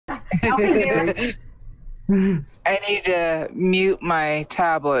Okay. I need to mute my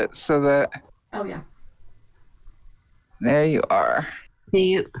tablet so that. Oh yeah. There you are.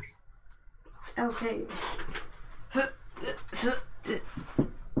 You. Okay.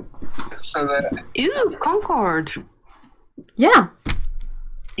 So that. Ooh, Concord. Yeah.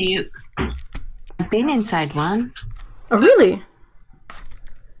 You. I've been inside one. Oh really?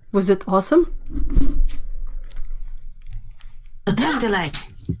 Was it awesome? So tell the light.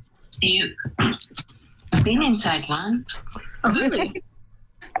 You. I've been inside one. Oh really?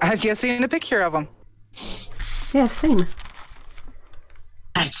 I've just seen a picture of them. Yeah, same.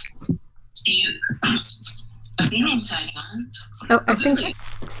 You. I've been inside one. Oh, I think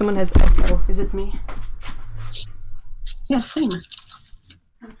someone has echo. Is it me? Yeah, same.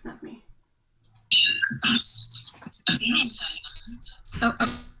 That's not me. I've been inside one. Oh.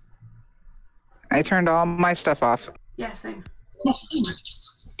 I turned all my stuff off. Yeah, same.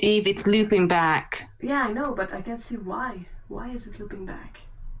 Eve, it's looping back. Yeah, I know, but I can't see why. Why is it looping back?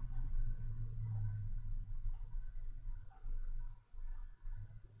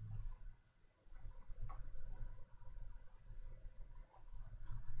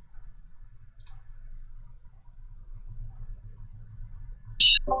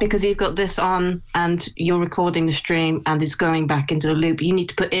 Because you've got this on and you're recording the stream and it's going back into the loop. You need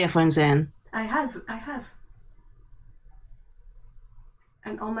to put earphones in. I have.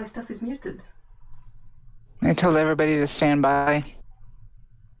 And all my stuff is muted. I told everybody to stand by.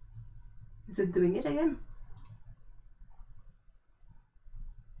 Is it doing it again?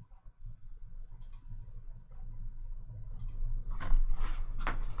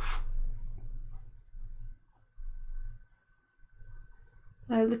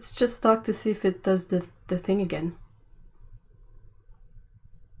 Let's just talk to see if it does the thing again.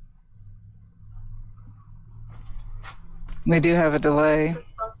 We do have a delay.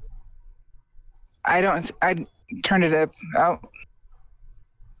 I turned it up. Oh.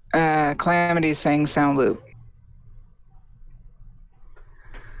 Calamity saying sound loop.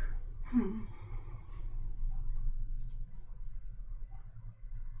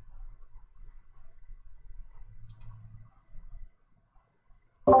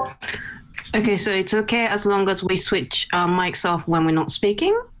 Okay, so it's okay as long as we switch our mics off when we're not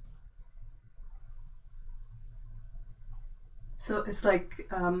speaking? So it's like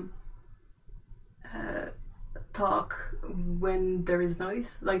talk when there is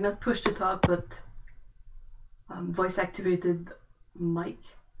noise, like not push to talk, but voice activated mic.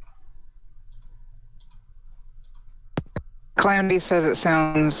 Calamity says it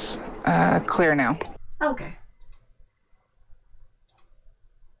sounds clear now. Okay.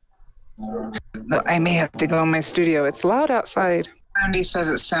 I may have to go in my studio. It's loud outside. Calamity says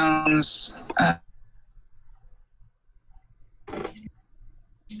it sounds.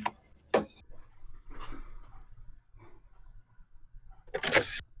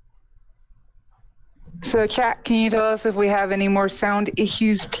 So, chat, can you tell us if we have any more sound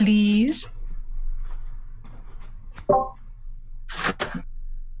issues, please?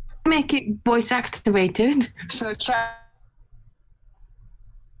 Make it voice activated. So, chat.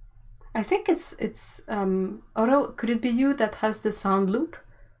 I think it's Otto, could it be you that has the sound loop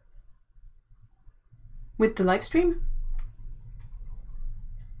with the live stream?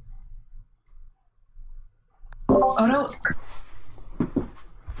 Otto. I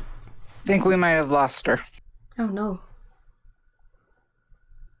think we might have lost her. Oh no.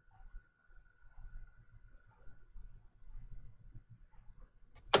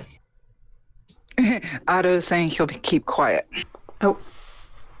 Otto's saying he'll keep quiet. Oh.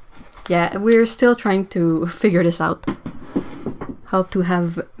 Yeah, we're still trying to figure this out. How to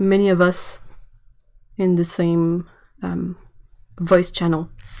have many of us in the same voice channel.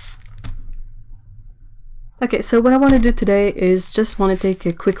 Okay, so what I want to do today is just want to take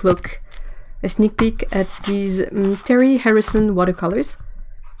a quick look, a sneak peek at these Terry Harrison watercolors.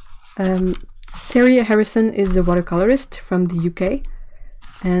 Terry Harrison is a watercolorist from the UK,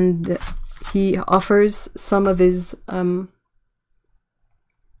 and he offers some of his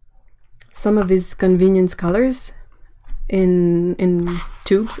convenience colors in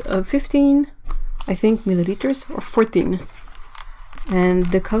tubes of 15, I think, milliliters, or 14. And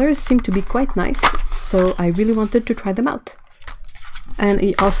the colors seem to be quite nice, so I really wanted to try them out. And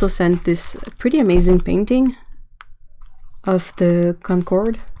he also sent this pretty amazing painting of the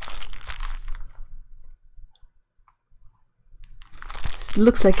Concorde. It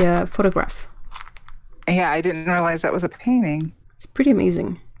looks like a photograph. Yeah, I didn't realize that was a painting. It's pretty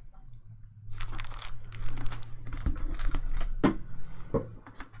amazing.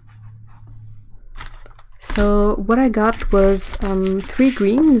 So what I got was 3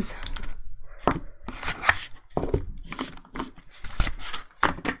 greens,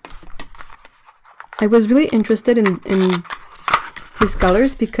 I was really interested in his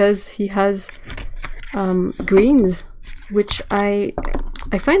colors because he has greens, which I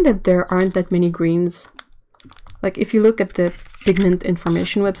find that there aren't that many greens. Like if you look at the pigment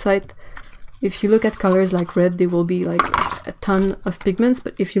information website, if you look at colors like red, there will be like a ton of pigments,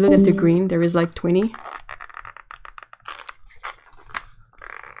 but if you look at the green, there is like 20.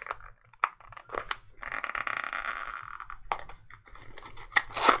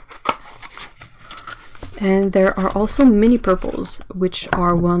 And there are also mini purples, which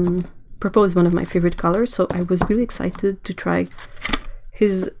are purple is one of my favorite colors, so I was really excited to try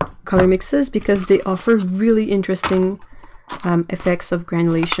his color mixes because they offer really interesting effects of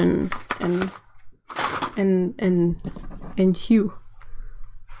granulation and hue.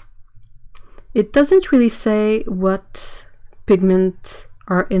 It doesn't really say what pigment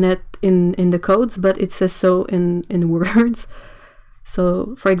are in it in the codes, but it says so in words.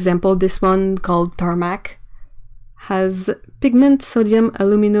 So, for example, this one called Tarmac has pigment, sodium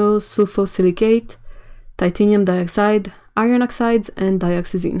aluminosulfosilicate, titanium dioxide, iron oxides, and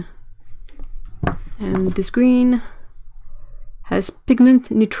dioxazine. And this green has pigment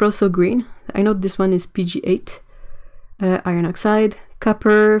nitroso green. I know this one is PG8, iron oxide,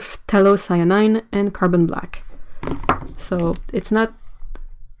 copper, phthalocyanine, and carbon black. So it's not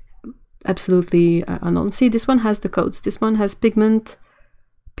absolutely unknown. See, this one has the codes. This one has pigment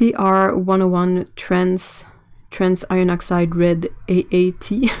PR101 trans iron oxide red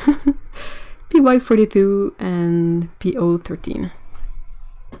AAT, PY42, and PO13.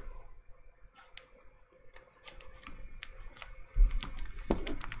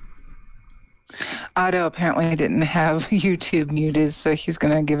 Otto apparently didn't have YouTube muted, so he's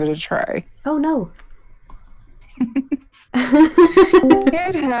gonna give it a try. Oh no.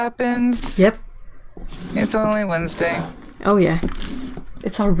 It happens. Yep. It's only Wednesday. Oh yeah.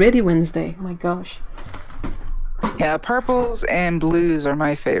 It's already Wednesday. My gosh. Yeah, purples and blues are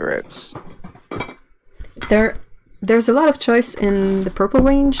my favorites. There's a lot of choice in the purple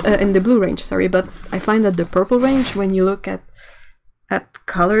range, in the blue range, sorry, but I find that the purple range, when you look at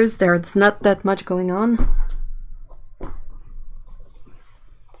colors, there's not that much going on.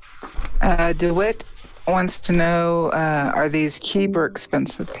 DeWitt wants to know, are these cheap or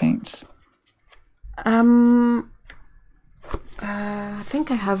expensive paints? I think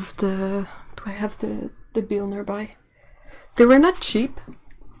I have the... Do I have the bill nearby? They were not cheap,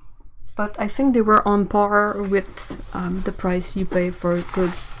 but I think they were on par with the price you pay for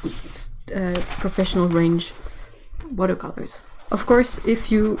good professional range watercolors. Of course,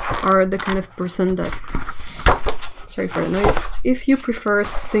 if you are the kind of person that... Sorry for the noise. If you prefer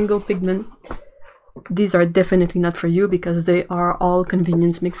single pigment, these are definitely not for you because they are all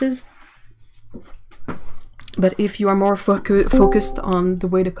convenience mixes. But if you are more focused on the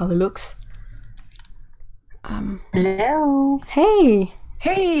way the color looks... Hello. Hey!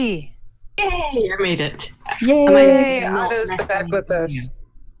 Hey! Yay! I made it. Yay! Hey, Otto's back with us.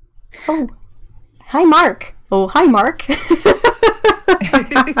 Oh, hi Mark! Oh, hi Mark!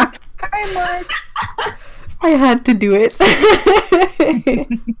 Hi, Mark. I had to do it.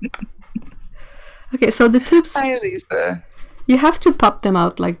 Okay, so the tubes... Hi, Lisa. You have to pop them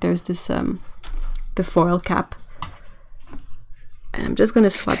out, like there's this, the foil cap. And I'm just gonna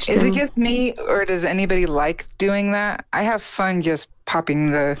swatch them. Is it just me, or does anybody like doing that? I have fun just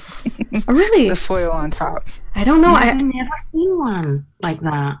popping the Oh, really? the foil on top. I don't know. I've never seen one like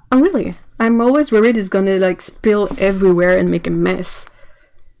that. Oh, really? I'm always worried it's gonna like spill everywhere and make a mess.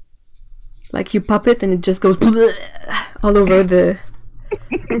 Like you pop it and it just goes all over the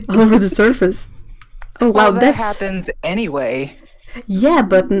surface. Oh wow, Well, that that's happens anyway. yeah,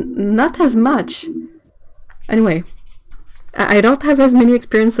 but not as much. Anyway, I don't have as many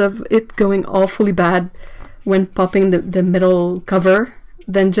experience of it going awfully bad when popping the metal cover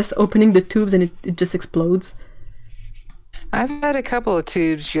than just opening the tubes and it just explodes. I've had a couple of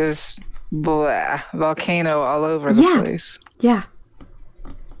tubes just volcano all over the place. Yeah.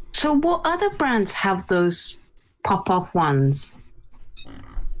 So what other brands have those pop-off ones?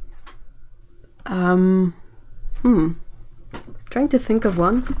 Trying to think of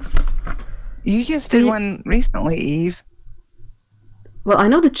one. You just did one recently, Eve. Well, I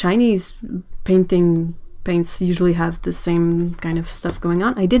know the Chinese paints usually have the same kind of stuff going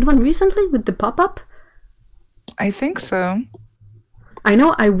on. I did one recently with the pop-up. I think so. I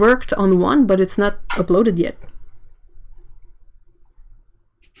know I worked on one, but it's not uploaded yet.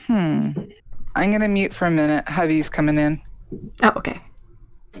 I'm gonna mute for a minute. Hubby's coming in. Oh, okay.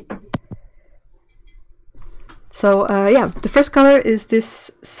 So, yeah, the first color is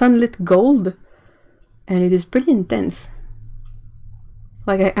this sunlit gold, and it is pretty intense.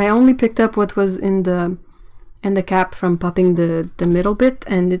 Like I only picked up what was in the cap from popping the middle bit,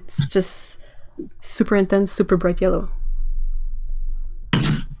 and it's just super intense, super bright yellow.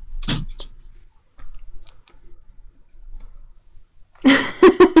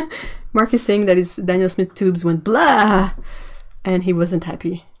 Mark is saying that his Daniel Smith tubes went blah, and he wasn't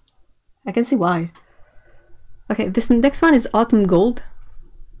happy. I can see why. Okay, this next one is Autumn Gold.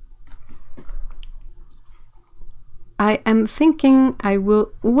 I am thinking I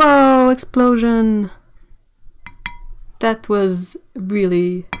will... Whoa, explosion! That was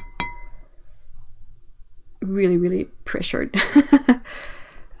really, really pressured.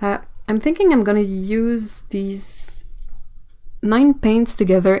 I'm thinking I'm gonna use these 9 paints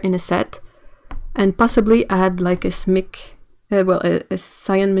together in a set and possibly add like a SMIC, a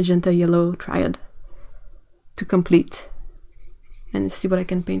cyan, magenta, yellow triad to complete, and see what I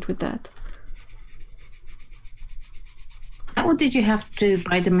can paint with that. Or did you have to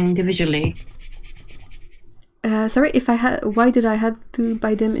buy them individually? Sorry, if I had, why did I had to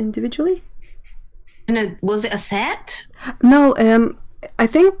buy them individually? No, was it a set? No, I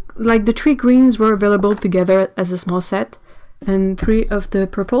think like the 3 greens were available together as a small set, and 3 of the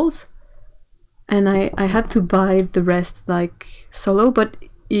purples, and I had to buy the rest like solo, but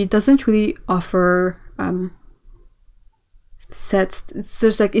it doesn't really offer sets. It's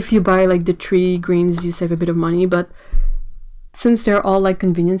just like if you buy like the 3 greens, you save a bit of money, but since they're all like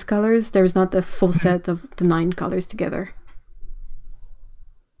convenience colors, there's not a full set of the 9 colors together.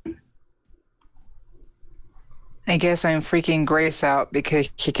 I guess I'm freaking Grace out because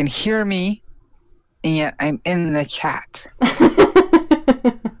she can hear me, and yet I'm in the chat.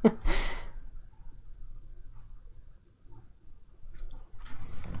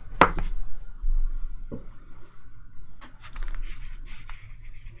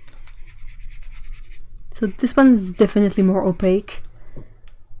 So this one's definitely more opaque.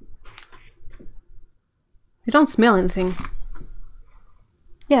 You don't smell anything.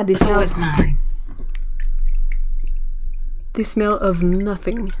 Yeah, they smell. Always nice. They smell of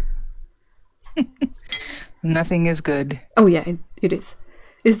nothing. Nothing is good. Oh yeah, it is.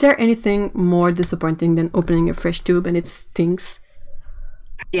 Is there anything more disappointing than opening a fresh tube and it stinks?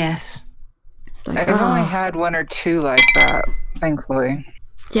 Yes. It's like, I've only had 1 or 2 like that, thankfully.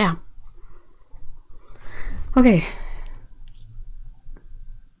 Yeah. Okay.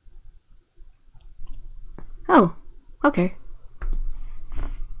 Oh, okay.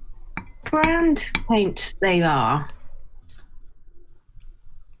 Brand paints they are.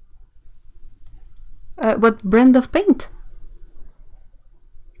 What brand of paint?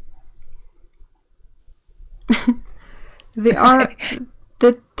 They are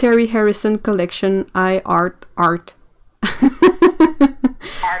the Terry Harrison collection Art. Art.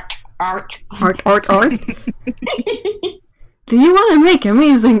 Do you want to make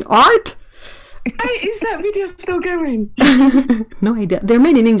amazing art? Is that video still going? No idea. They're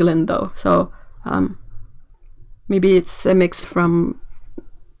made in England though, so maybe it's a mix from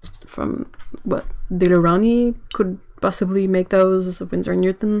what Dillerani could possibly make those, Winsor &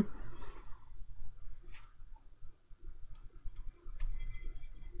 Newton.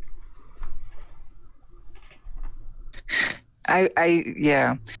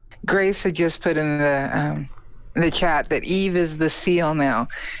 Yeah. Grace had just put in the chat that Eve is the seal now,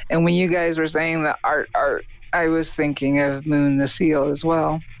 and when you guys were saying the art, I was thinking of Moon the seal as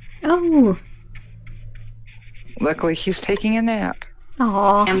well. Oh. Luckily, he's taking a nap.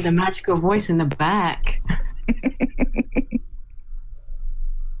 Aww. And the magical voice in the back.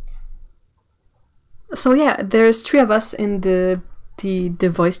 So yeah, there's 3 of us in the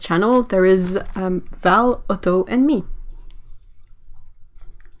voice channel. There is Val, Otto, and me.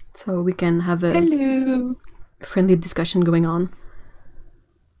 So we can have a Hello. friendly discussion going on.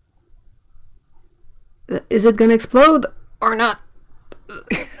 Is it gonna explode or not?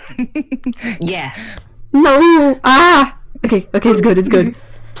 Yes. No! Ah! Okay, it's good.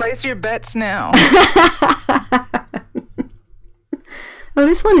 Place your bets now. Oh,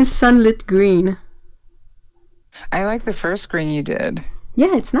 this one is sunlit green. I like the first green you did.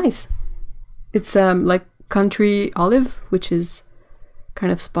 Yeah, it's nice. It's like country olive, which is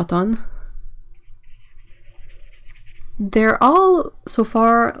kind of spot on. They're all so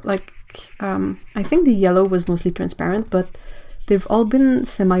far like I think the yellow was mostly transparent, but they've all been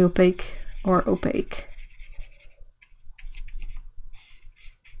semi-opaque or opaque.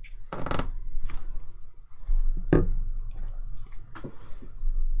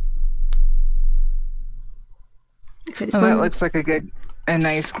 Okay, that looks like a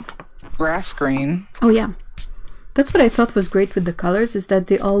nice grass green. Oh yeah. That's what I thought was great with the colors, is that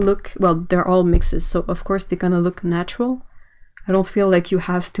they all look, well, they're all mixes, so of course they kind of look natural, I don't feel like you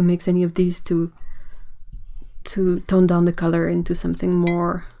have to mix any of these to tone down the color into something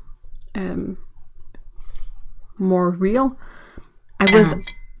more more real.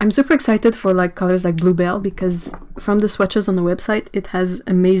 I'm super excited for like colors like Bluebell, because from the swatches on the website it has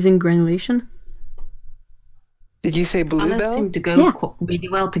amazing granulation. Did you say Colors Bluebell? seem to go really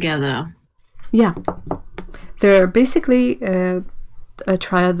well together. Yeah, they're basically a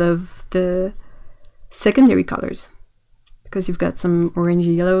triad of the secondary colors, because you've got some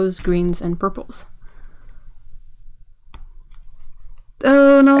orangey yellows, greens, and purples.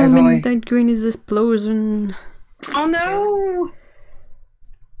 Oh no, midnight green is explosion. Oh no!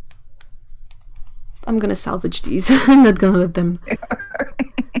 I'm gonna salvage these. I'm not gonna let them.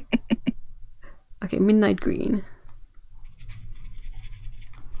 Okay, midnight green.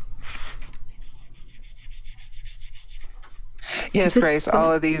 Yes, Grace,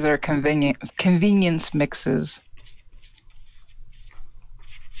 all of these are convenience mixes.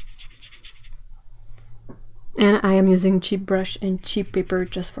 And I am using cheap brush and cheap paper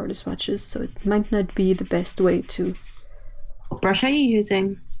just for the swatches, so it might not be the best way to... What brush are you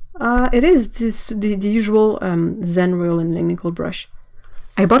using? It is the usual Zen Royal and Technical brush.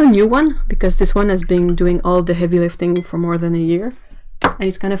 I bought a new one because this one has been doing all the heavy lifting for more than a year. And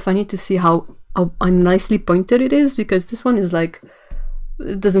it's kind of funny to see how nicely pointed it is, because this one is like...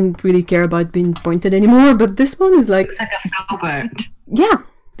 It doesn't really care about being pointed anymore, but this one is like... It's like a filbert. Yeah!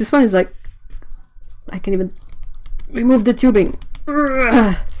 This one is like... I can even remove the tubing.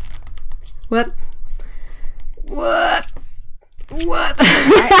 What?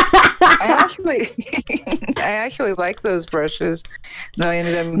 I actually like those brushes, though I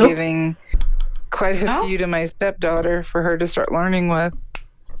ended up giving quite a few to my stepdaughter for her to start learning with.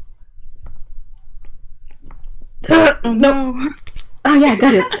 No. Oh yeah,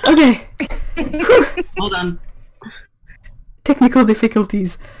 got it. Okay. Hold on. Technical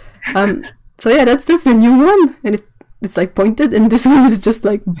difficulties. So yeah, that's the new one, and it's like pointed, and this one is just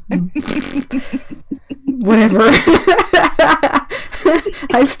like whatever.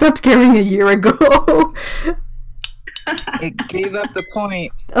 I've stopped caring a year ago. It gave up the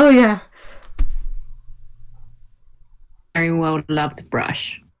point. Oh yeah. Very well loved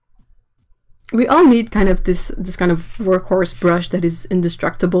brush. We all need kind of this kind of workhorse brush that is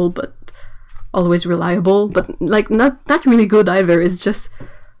indestructible but always reliable, but like not really good either. It's just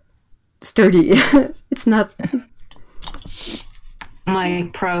sturdy. It's not. My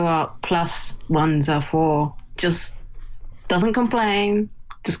Pro Art Plus ones are for just doesn't complain,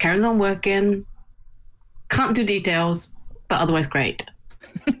 just carries on working, can't do details, but otherwise great.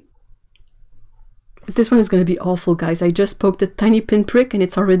 This one is gonna be awful, guys. I just poked a tiny pinprick and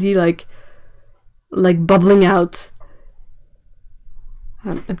it's already like bubbling out.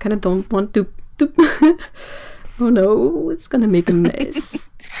 I kind of don't want to. Oh no, it's gonna make a mess.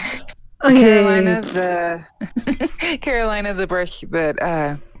 Okay. Carolina, the brush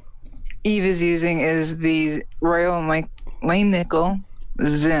that Eve is using is the Royal and Lane Nickel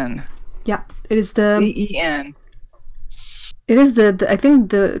Zen. Yeah, it is the Z-E-N. It is the I think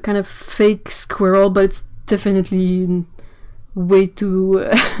the kind of fake squirrel, but it's definitely way too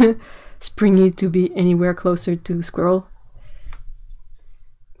springy to be anywhere closer to squirrel.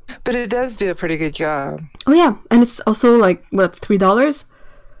 But it does do a pretty good job. Oh yeah, and it's also like what, $3?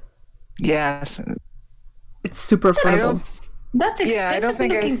 Yes. It's super affordable. That's expensive. Yeah, I don't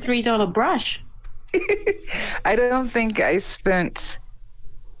think looking $3 brush. I don't think I spent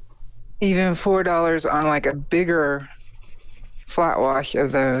even $4 on like a bigger flat wash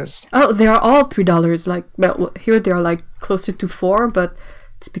of those. Oh, they are all $3. Like, well, here they are like closer to $4, but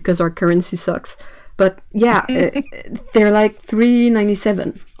it's because our currency sucks. But yeah, they're like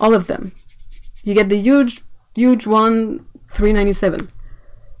 $3.97, all of them. You get the huge one, $3.97.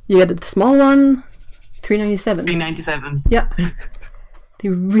 You get the small one, $3.97. $3.97. Yeah, they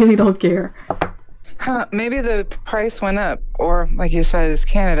really don't care. Huh, maybe the price went up, or like you said, it's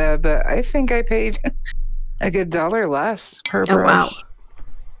Canada, but I think I paid a good $1 less per brush. Oh, wow.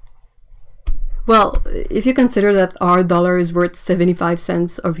 Well, if you consider that our dollar is worth 75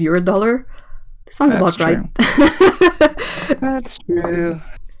 cents of your dollar, that sounds about right. That's true.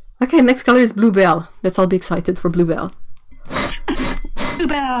 Okay, next color is Bluebell. Let's all be excited for Bluebell.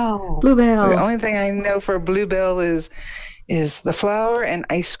 Bluebell. Bluebell. The only thing I know for Bluebell is the flower and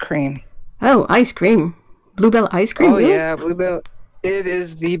ice cream. Oh, ice cream. Bluebell ice cream? Oh really? yeah, Bluebell. It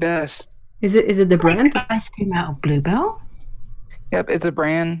is the best. Is it the brand? Ice cream out of Bluebell? Yep, it's a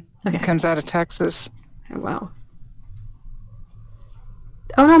brand. Okay. It comes out of Texas. Oh, wow.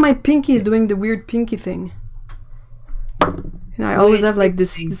 Oh no, my pinky is doing the weird pinky thing. And I always have like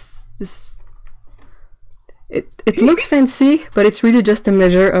this. It looks fancy, but it's really just a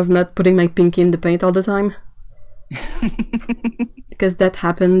measure of not putting my pinky in the paint all the time. Because that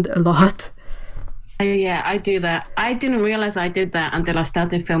happened a lot. Yeah, I do that. I didn't realize I did that until I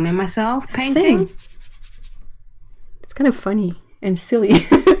started filming myself painting. Same. It's kind of funny and silly.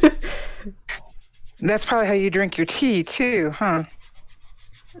 That's probably how you drink your tea too, huh?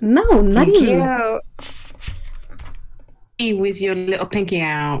 No, not even. Yeah. With your little pinky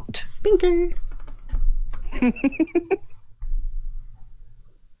out. Pinky.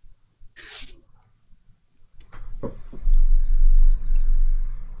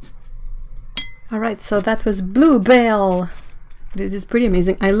 All right, so that was Bluebell. This is pretty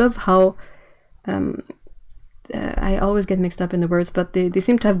amazing. I love how I always get mixed up in the words, but they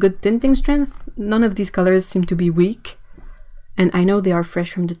seem to have good tinting strength. None of these colors seem to be weak, and I know they are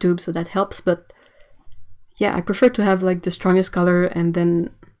fresh from the tube, so that helps. But yeah, I prefer to have like the strongest color and then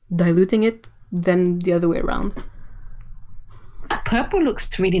diluting it than the other way around. That purple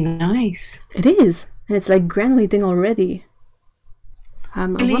looks really nice. It is, and it's like granulating already.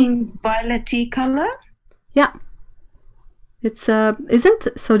 Really violet-y color. Yeah, it's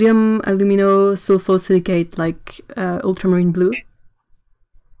isn't sodium alumino sulfosilicate like ultramarine blue?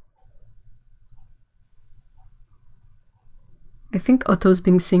 I think Otto's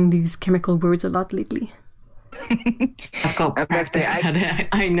been saying these chemical words a lot lately. I've got practice at it.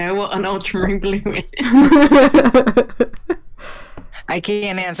 I know what an ultramarine blue is. I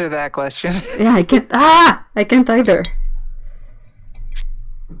can't answer that question. Yeah, I can't. I can't either.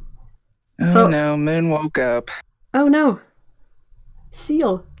 Oh So- no, Moon woke up. Oh no,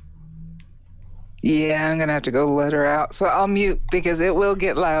 seal. Yeah, I'm gonna have to go let her out. So I'll mute because it will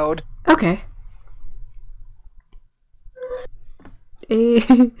get loud. Okay.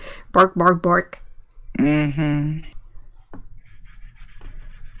 Bark, bark, bark. Mm-hmm.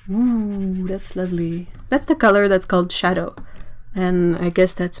 Ooh, that's lovely. That's the color that's called shadow, and I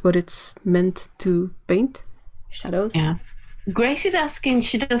guess that's what it's meant to paint. Shadows. Yeah. Grace is asking,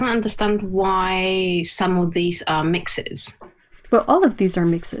 she doesn't understand why some of these are mixes. Well, all of these are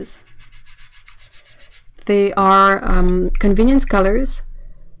mixes. They are convenience colors,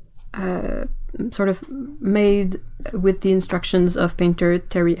 sort of made with the instructions of painter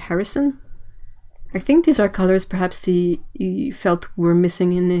Terry Harrison. I think these are colors perhaps he felt were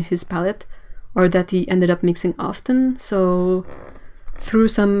missing in his palette, or that he ended up mixing often. So through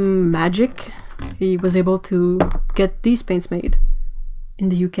some magic, he was able to get these paints made in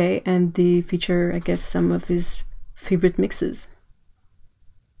the UK, and they feature, I guess, some of his favorite mixes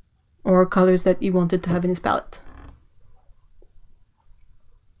or colors that he wanted to have in his palette.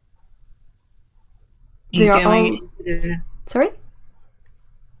 They are all... Sorry?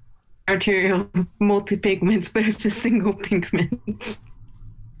 Arterial multi-pigments versus single pigments.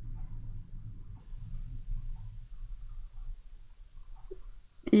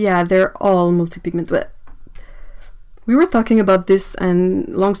 Yeah, they're all multi-pigment. But we were talking about this, and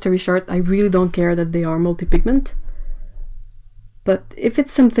long story short, I really don't care that they are multi-pigment. But if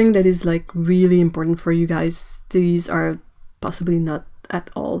it's something that is like really important for you guys, these are possibly not at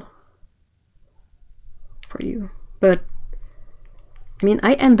all for you. But I mean,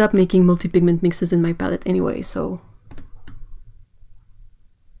 I end up making multi-pigment mixes in my palette anyway, so...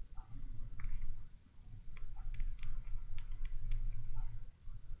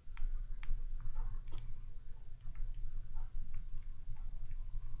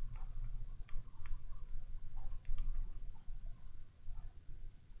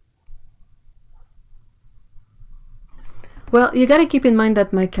 Well, you gotta keep in mind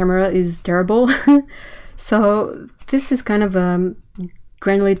that my camera is terrible. So this is kind of a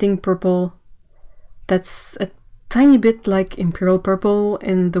granulating purple that's a tiny bit like Imperial Purple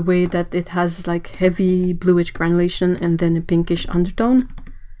in the way that it has like heavy bluish granulation and then a pinkish undertone.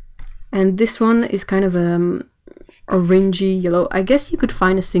 And this one is kind of orangey yellow. I guess you could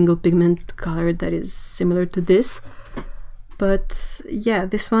find a single pigment color that is similar to this. But yeah,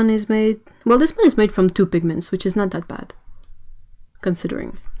 this one is made... Well, this one is made from 2 pigments, which is not that bad,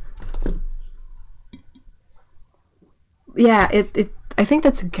 considering. Yeah, I think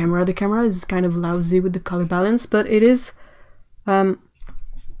that's a camera. The camera is kind of lousy with the color balance, but it is kind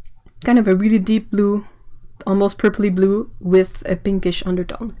of a really deep blue, almost purpley blue with a pinkish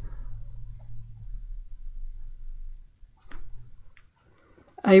undertone.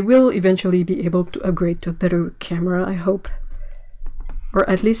 I will eventually be able to upgrade to a better camera, I hope. Or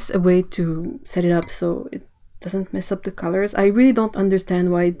at least a way to set it up so it doesn't mess up the colors. I really don't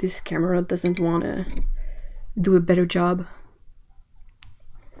understand why this camera doesn't want to do a better job.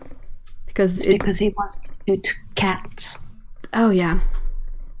 Because he wants to shoot cats. Oh yeah.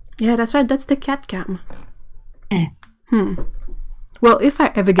 Yeah, that's right, that's the cat cam. Well, if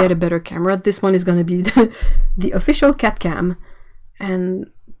I ever get a better camera, this one is gonna be the official cat cam,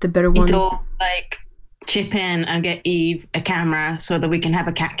 and the better one. It'll like chip in and get Eve a camera so that we can have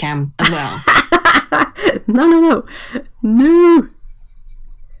a cat cam as well. No.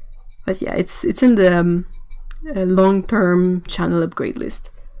 But yeah, it's in the long-term channel upgrade list.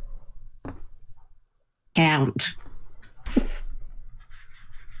 Count.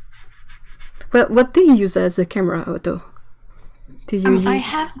 Well, what do you use as a camera, Otto? Do you use? I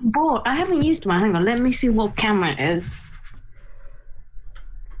haven't used one. Hang on, let me see what camera it is.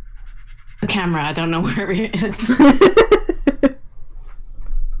 The camera, I don't know where it is. The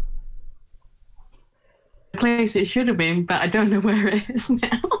place it should have been, but I don't know where it is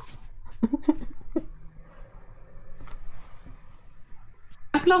now.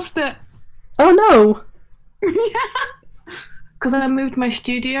 I've lost it. Oh no! Yeah, because I moved my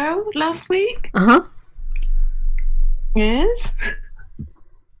studio last week. Yes.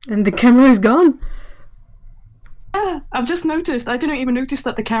 And the camera is gone. Yeah, I've just noticed. I didn't even notice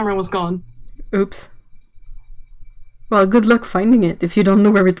that the camera was gone. Oops. Well, good luck finding it. If you don't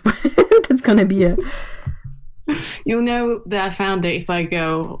know where it went, it's gonna be a... You'll know that I found it if I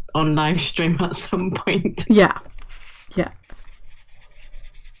go on live stream at some point. Yeah.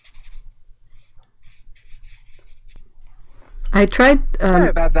 I tried... Sorry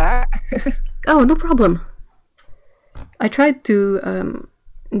about that. Oh, no problem. I tried to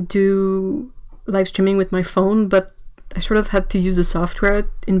do live streaming with my phone, but I sort of had to use the software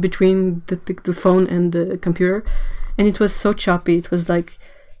in between the phone and the computer, and it was so choppy. It was like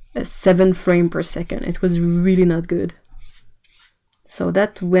 7 frames per second. It was really not good. So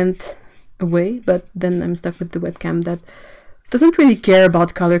that went away, but then I'm stuck with the webcam that doesn't really care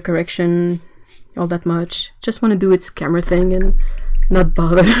about color correction all that much. Just want to do its camera thing and not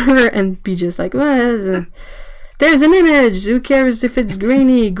bother and be just like, well, there's an image. Who cares if it's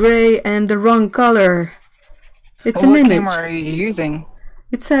grainy, gray, and the wrong color? It's an image. What camera are you using?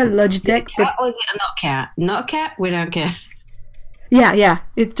 It's a Logitech. Cat or is it a not cat? Not cat? We don't care. Yeah.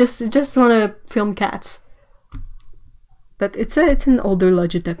 It just want to film cats. But it's an older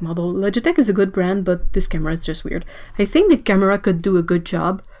Logitech model. Logitech is a good brand, but this camera is just weird. I think the camera could do a good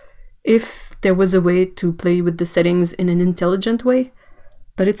job if there was a way to play with the settings in an intelligent way,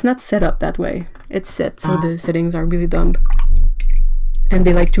 but it's not set up that way. It's set so the settings are really dumb, and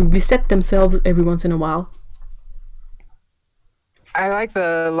they like to reset themselves every once in a while. I like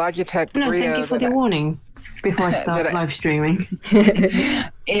the Logitech Brio. No, thank you for the warning before I start live streaming.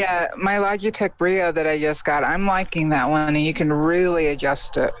 Yeah, my Logitech Brio that I just got, I'm liking that one, and you can really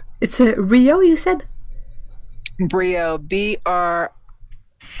adjust it. It's a Rio, you said? Brio, B-R-I-O.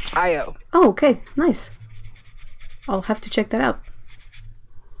 Oh, okay, nice. I'll have to check that out.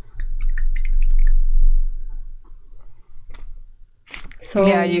 So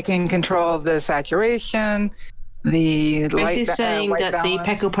yeah, you can control the saturation, the light. She's saying that balance. the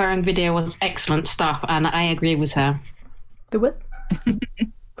Peckle purring video was excellent stuff, and I agree with her. The what?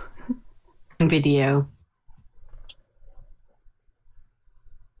 Video.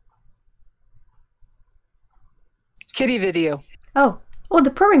 Kitty video. Oh, the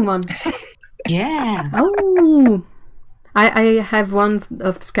purring one. Yeah. Oh, I have one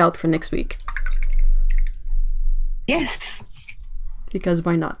of Scout for next week. Yes. Because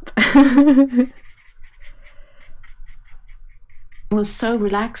why not? It was so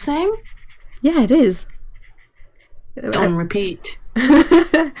relaxing. Yeah, it is. On repeat.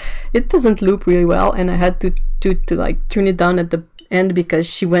 It doesn't loop really well, and I had to like turn it down at the end because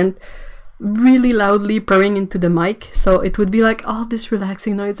she went really loudly purring into the mic, so it would be like all this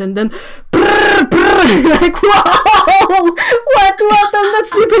relaxing noise and then brrr, brrr, like whoa, what I'm not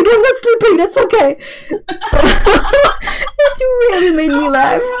sleeping, that's okay. So, it really made me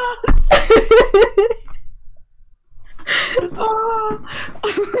laugh.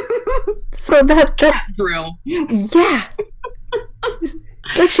 So that drill. Yeah.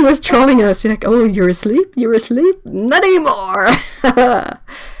 Like she was trolling us, like, oh, you're asleep, not anymore.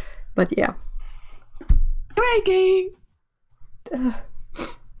 But yeah. Reggae.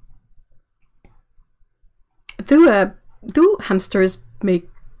 Do hamsters make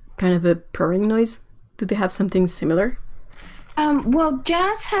kind of a purring noise? Do they have something similar? Well,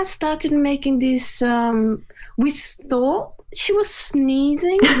 Jazz has started making this. We thought she was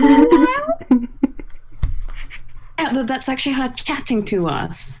sneezing for a while. Yeah, that's actually her chatting to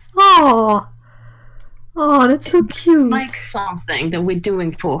us. Oh, that's so cute. Like something that we're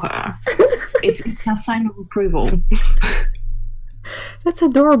doing for her. It's a sign of approval. That's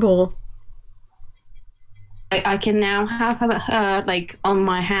adorable. I can now have her like on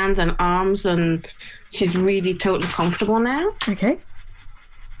my hands and arms, and she's really totally comfortable now. Okay.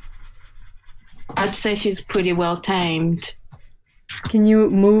 I'd say she's pretty well tamed. Can you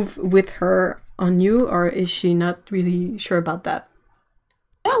move with her on you, or is she not really sure about that?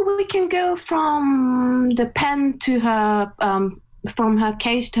 Oh, we can go from the pen to her, from her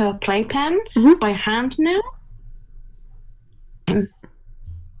case to her playpen by hand now.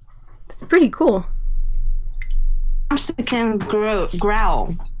 That's pretty cool. Hamster can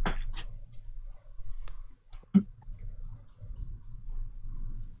growl.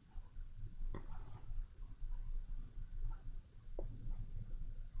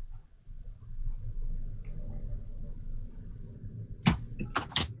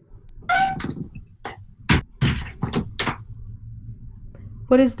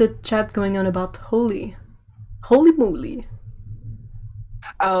 What is the chat going on about Holy? Holy moly.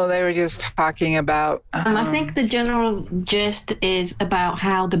 Oh, they were just talking about... And I think the general gist is about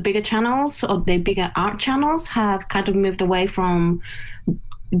how the bigger channels, or the bigger art channels, have kind of moved away from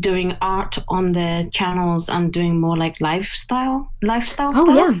doing art on their channels and doing more like lifestyle stuff.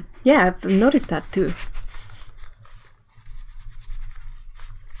 Oh, yeah, I've noticed that too.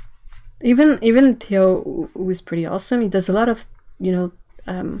 Even Theo, who is pretty awesome, he does a lot of,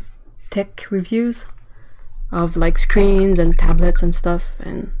 tech reviews of like screens and tablets and stuff,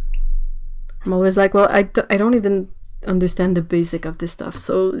 and I'm always like, well, I don't even understand the basic of this stuff,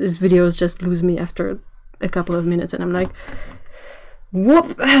 so his videos just lose me after a couple of minutes, and I'm like,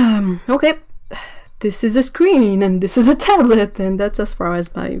 whoop, okay, this is a screen and this is a tablet, and that's as far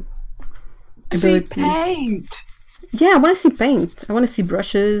as my ability. See paint. Yeah, I want to see paint. I want to see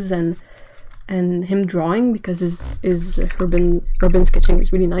brushes and him drawing, because his urban sketching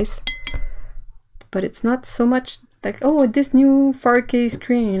is really nice. But it's not so much like, oh, this new 4K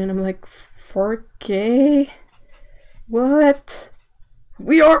screen, and I'm like, 4K? What?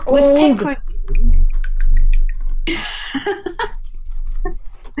 We are old!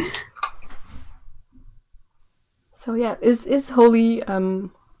 So yeah, is Holy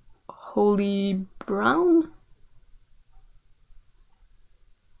Brown?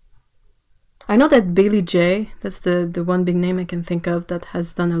 I know that Bailey J, that's the one big name I can think of, that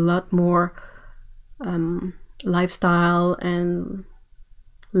has done a lot more lifestyle and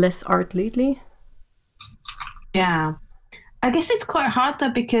less art lately. Yeah. I guess it's quite hard though,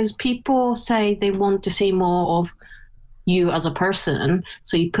 because people say they want to see more of you as a person,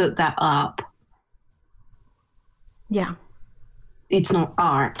 so you put that up. Yeah. It's not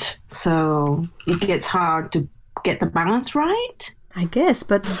art, so it gets hard to get the balance right. I guess,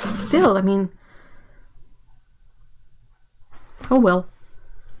 but still, I mean, oh well.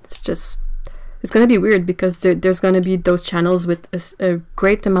 It's gonna be weird, because there's gonna be those channels with a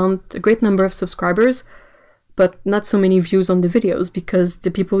great number of subscribers, but not so many views on the videos, because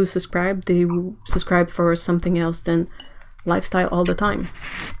the people who subscribe, they subscribe for something else than lifestyle all the time.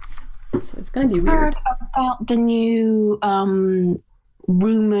 So it's gonna be weird. Heard about the new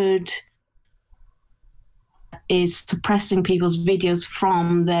rumored is suppressing people's videos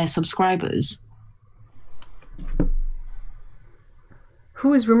from their subscribers.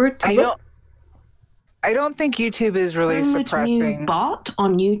 Who is rumored to? I don't think YouTube is really suppressing. New bot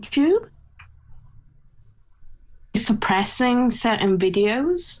on YouTube is suppressing certain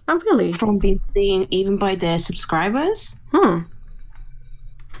videos. Oh, really? From being seen even by their subscribers.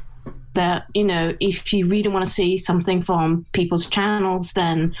 That, if you really want to see something from people's channels,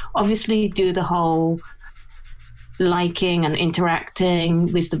 then obviously do the whole liking and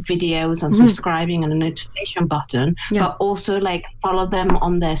interacting with the videos and subscribing and a notification button, but also like follow them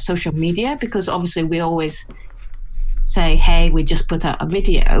on their social media, because obviously we always say, hey, we just put out a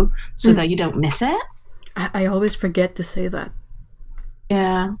video, so that you don't miss it. I always forget to say that.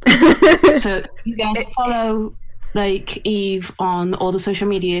 Yeah. So you guys follow like Eve on all the social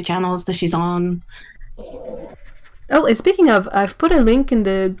media channels that she's on. Oh, and speaking of, I've put a link in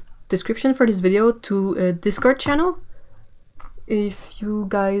the description for this video to a Discord channel, if you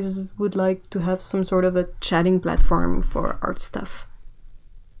guys would like to have some sort of a chatting platform for art stuff.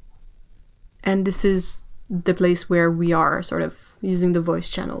 And this is the place where we are sort of using the voice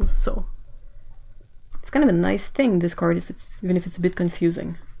channels, so it's kind of a nice thing, Discord, even if it's a bit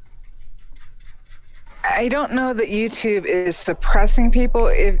confusing. I don't know that YouTube is suppressing people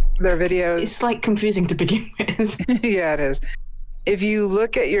if their videos... It's like confusing to begin with. Yeah, it is. If you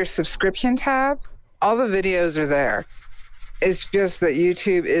look at your subscription tab, all the videos are there. It's just that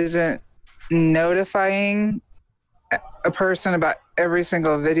YouTube isn't notifying a person about every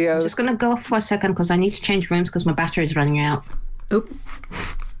single video. I'm just going to go off for a second because I need to change rooms because my battery is running out. Oop.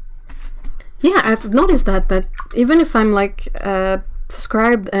 Yeah, I've noticed that even if I'm like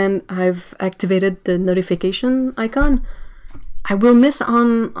subscribed and I've activated the notification icon, I will miss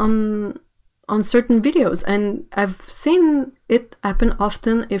on certain videos, and I've seen it happen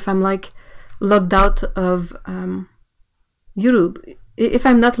often if I'm like logged out of YouTube. If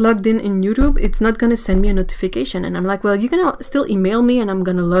I'm not logged in YouTube, it's not gonna send me a notification, and I'm like, well, you can still email me, and I'm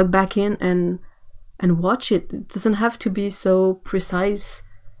gonna log back in and watch it. It doesn't have to be so precise.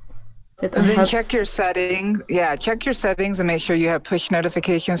 And then check your settings. Yeah, check your settings and make sure you have push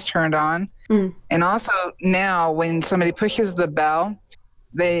notifications turned on. And also now, when somebody pushes the bell,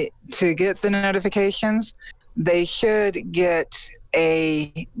 to get the notifications, they should get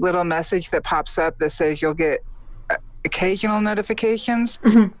a little message that pops up that says you'll get occasional notifications.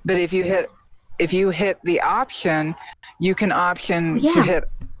 But if you hit the option, you can option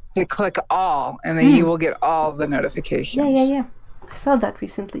to click all, and then you will get all the notifications. Yeah. I saw that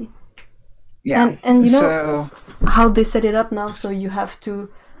recently. Yeah. And you know how they set it up now, so you have to,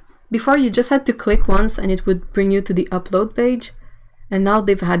 before you just had to click once and it would bring you to the upload page, and now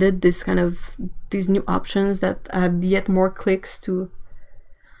they've added this kind of these new options that add yet more clicks to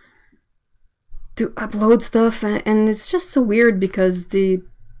upload stuff, and it's just so weird because they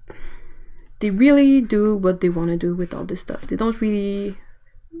really do what they want to do with all this stuff. They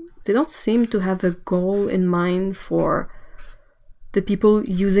don't seem to have a goal in mind for the people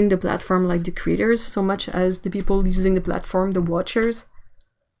using the platform, like the creators, so much as the people using the platform, the watchers.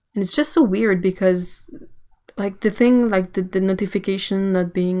 And it's just so weird because like the thing, like the notification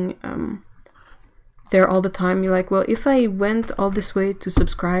not being there all the time, you're like, well, if I went all this way to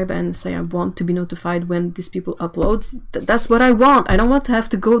subscribe and say I want to be notified when these people uploads, that's what I want. I don't want to have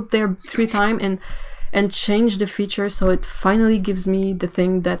to go there 3 times and change the feature so it finally gives me the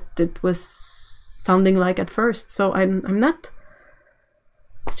thing that it was sounding like at first. So I'm not.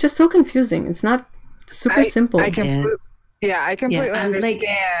 It's just so confusing. It's not super simple. I completely understand. Like,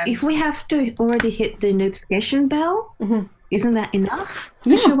 if we have to already hit the notification bell, isn't that enough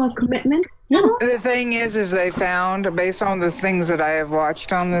to show our commitment? Yeah. The thing is they found, based on the things that I have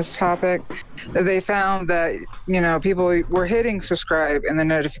watched on this topic, that they found that, people were hitting subscribe and the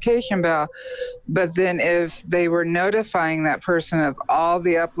notification bell, but then if they were notifying that person of all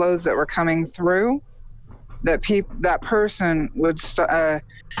the uploads that were coming through, that person would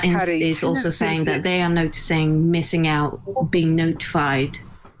is also saying that they are noticing missing out, being notified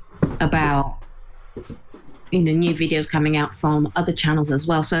about new videos coming out from other channels as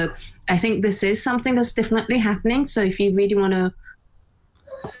well. So I think this is something that's definitely happening. So if you really want to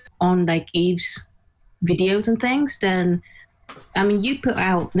on like Eve's videos and things, then you put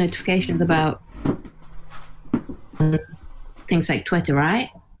out notifications about things like Twitter,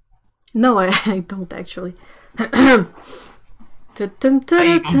 right? No, I don't actually.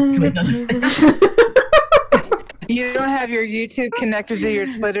 You don't have your YouTube connected to your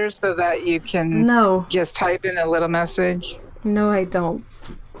Twitter so that you can just type in a little message? No, I don't.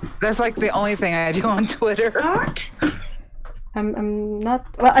 That's like the only thing I do on Twitter. I'm not.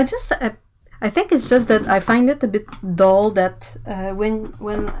 Well, I think it's just that I find it a bit dull that when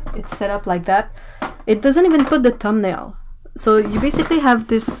it's set up like that, it doesn't even put the thumbnail. So you basically have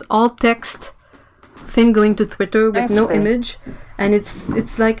this all text thing going to Twitter with no image, and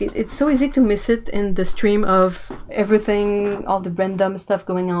it's like it's so easy to miss it in the stream of everything, all the random stuff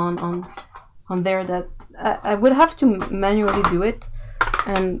going on there, that I would have to manually do it,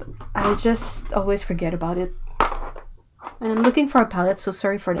 and I just always forget about it. And I'm looking for a palette, so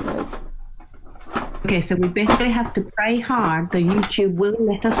sorry for the noise. Okay, so we basically have to pray hard that YouTube will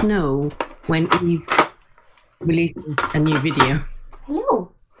let us know when Eve releases a new video.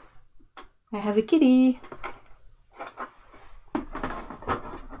 Hello. I have a kitty.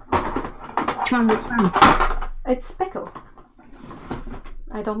 Which one was from? It's Speckle.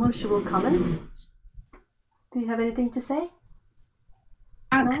 I don't know if she will comment. Do you have anything to say?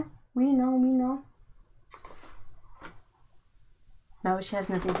 No? We know. No, she has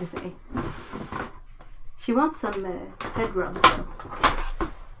nothing to say. She wants some head rubs though.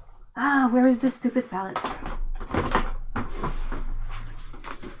 Where is this stupid palette?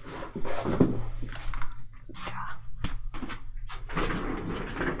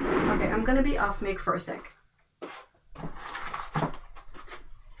 Okay, I'm gonna be off mic for a sec.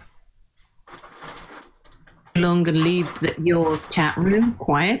 Longer leave your chat room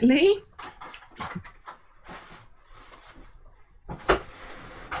quietly.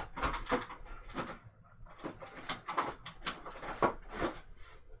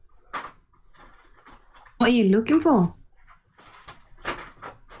 What are you looking for?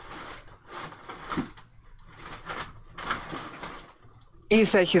 Eve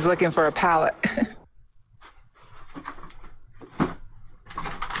said she's looking for a palette.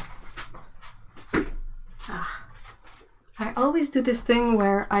 I always do this thing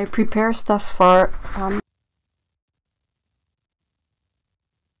where I prepare stuff for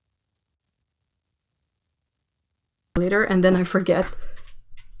later, and then I forget.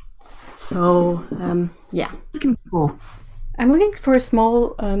 So yeah. Looking for? I'm looking for a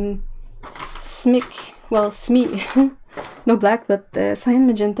small SMIC, well, SME, no black, but cyan,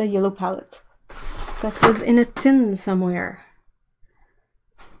 magenta, yellow palette that was in a tin somewhere,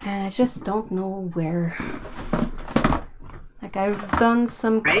 and I just don't know where. Like, I've done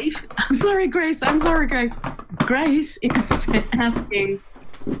some... Grace? I'm sorry, Grace. I'm sorry, Grace. Grace is asking,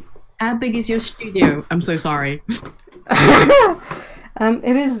 how big is your studio? I'm so sorry.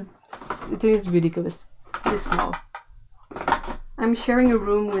 It is ridiculous. It is small. I'm sharing a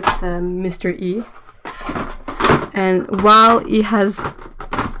room with Mr. E, and while he has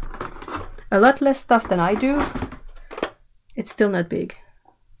a lot less stuff than I do, it's still not big.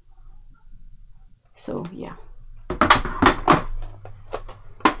 So yeah.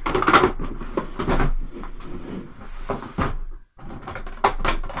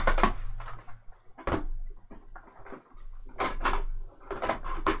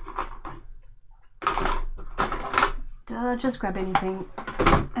 Just grab anything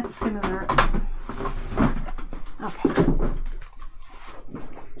that's similar. Okay.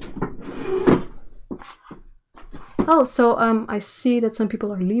 Oh, so I see that some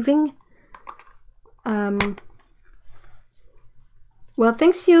people are leaving. Well,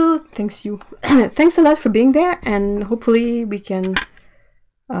 thanks you, thanks a lot for being there, and hopefully we can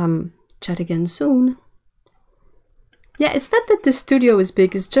chat again soon. Yeah, it's not that the studio is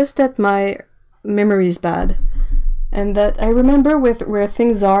big, it's just that my memory is bad. And that I remember where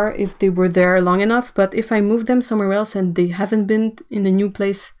things are if they were there long enough, but if I move them somewhere else and they haven't been in the new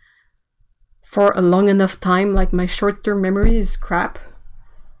place for a long enough time, like my short-term memory is crap.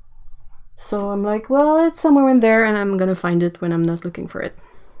 So I'm like, well, it's somewhere in there and I'm gonna find it when I'm not looking for it.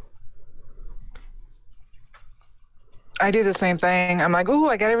 I do the same thing. I'm like, oh,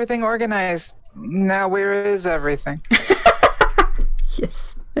 I got everything organized. Now where is everything?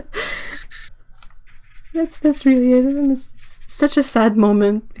 Yes. That's really it. It's such a sad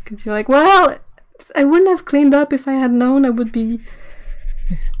moment because you're like, well, I wouldn't have cleaned up if I had known I would be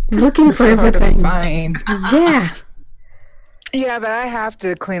looking for everything. Fine. Yeah. Yeah, but I have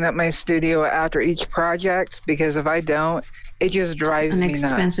to clean up my studio after each project because if I don't, it just drives me nuts. An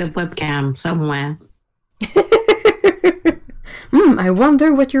expensive webcam somewhere. I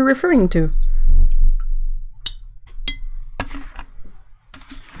wonder what you're referring to.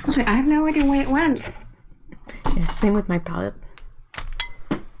 So I have no idea where it went. Yeah, same with my palette.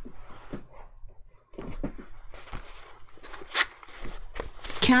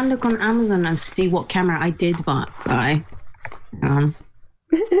 Can look on Amazon and see what camera I did buy.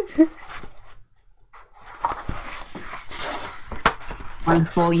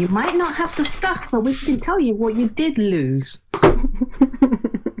 Wonderful. You might not have the stuff, but we can tell you what you did lose.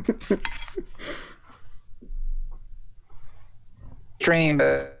 Stream.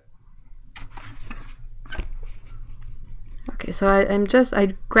 Okay, so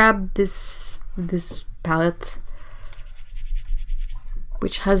I grabbed this palette,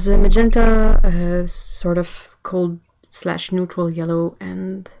 which has a magenta, sort of cold / neutral yellow,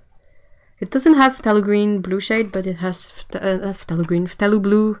 and it doesn't have phthalo green blue shade, but it has phthalo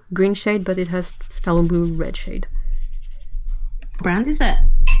blue green shade, but it has phthalo blue red shade. What brand is it?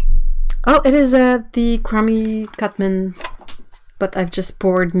 Oh, it is the Crummy Cutman, but I've just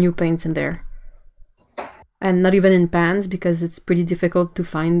poured new paints in there. And not even in pans, because it's pretty difficult to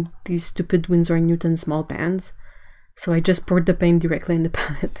find these stupid Winsor & Newton small pans. So I just poured the paint directly in the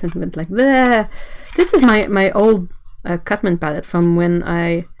palette and went like, bleh! This is my old Cutman palette from when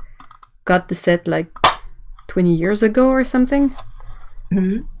I got the set like 20 years ago or something.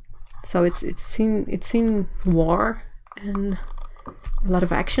 Mm-hmm. So it's seen war and a lot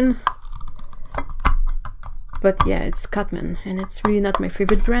of action. But yeah, it's Cutman, and it's really not my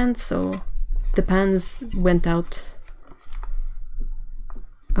favorite brand, so the pans went out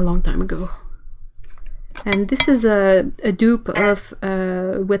a long time ago. And this is a dupe of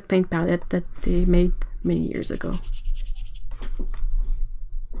a wet paint palette that they made many years ago.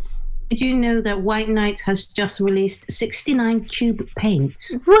 Did you know that White Knights has just released 69 tube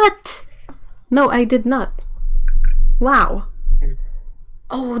paints? What? No, I did not. Wow.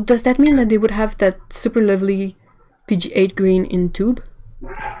 Oh, does that mean that they would have that super lovely PG8 green in tube?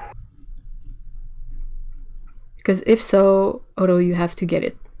 Because if so, Otto, you have to get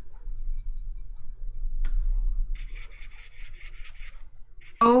it.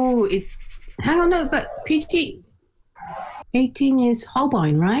 Oh, it. Hang on, no, but PG 18 is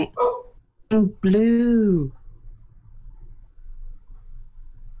Holbein, right? In blue.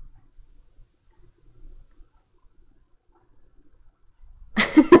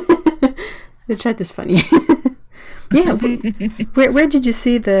 The chat is funny. Yeah, where did you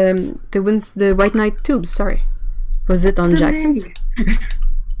see the White Knight tubes? Sorry, was it on Jackson's?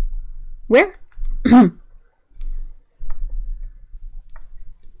 Where?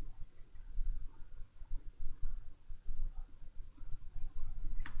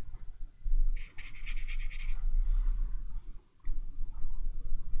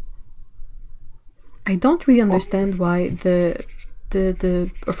 I don't really understand why the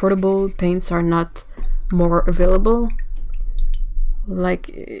affordable paints are not more available.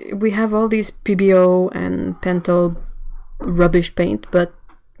 Like, we have all these PBO and Pentel rubbish paint, but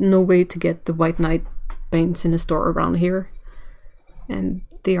no way to get the White Knight paints in a store around here. And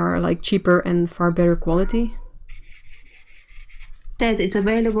they are like cheaper and far better quality. Said it's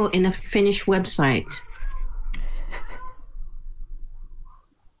available in a Finnish website.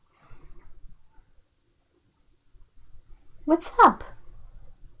 What's up?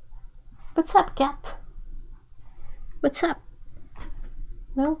 What's up, cat? What's up?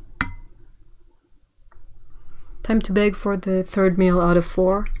 No? Time to beg for the third meal out of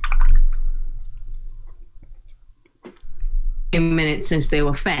 4. A minute since they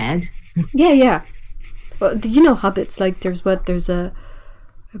were fed. Yeah. Well, did you know Hobbits? Like, there's a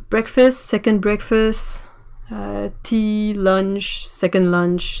breakfast, second breakfast, tea, lunch, second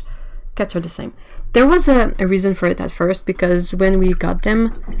lunch. Cats are the same. There was a reason for it at first, because when we got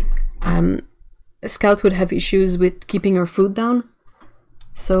them, Scout would have issues with keeping her food down.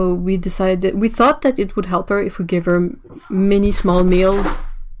 So we thought that it would help her if we gave her many small meals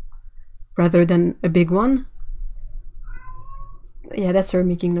rather than a big one. Yeah, that's her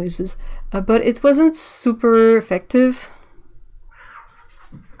making noises. But it wasn't super effective.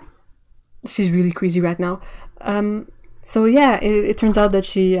 She's really crazy right now. So yeah, it turns out that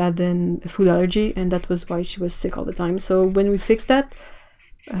she had a food allergy, and that was why she was sick all the time. So when we fixed that,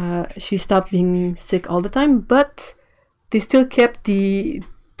 she stopped being sick all the time, but they still kept the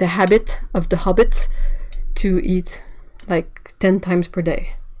habit of the hobbits to eat like 10 times per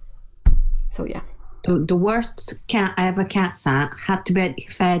day. So yeah. The worst cat I ever cat sat had to be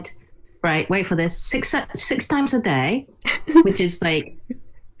fed, right, wait for this, six times a day, which is like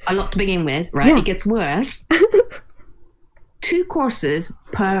a lot to begin with, right? Yeah. It gets worse. 2 courses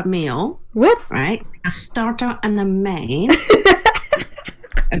per meal. What? Right? A starter and a main.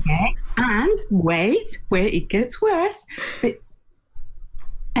 Okay. And wait, where it gets worse, it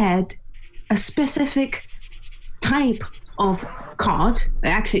had a specific type of cod.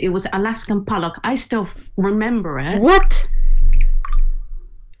 Actually, it was Alaskan pollock. I still remember it. What?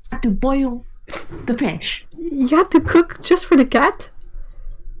 To boil the fish. You had to cook just for the cat?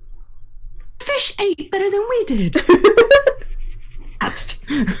 Fish ate better than we did.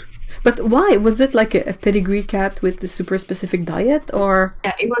 But why? Was it like a pedigree cat with the super specific diet, or?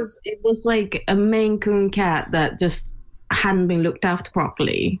 Yeah, it was like a Maine Coon cat that just hadn't been looked after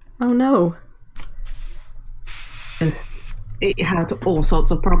properly. Oh no. It had all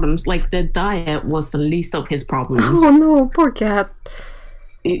sorts of problems. Like, the diet was the least of his problems. Oh no, poor cat.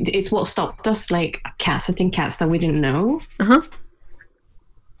 It's what stopped us, like cat sitting cats that we didn't know. Uh-huh.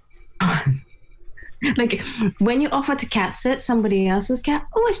 Like, when you offer to cat sit somebody else's cat,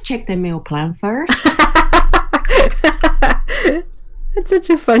 always check their meal plan first. It's such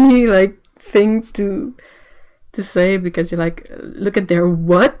a funny like thing to say, because you're like, look at their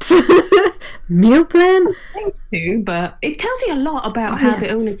what? Meal plan? Thank you, but it tells you a lot about how the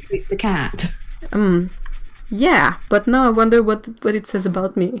owner treats the cat. Yeah, but now I wonder what it says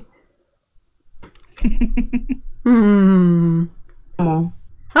about me. Come on.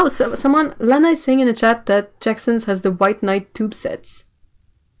 Oh, so Lana is saying in the chat that Jackson's has the White Knight tube sets.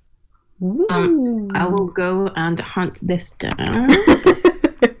 I will go and hunt this down.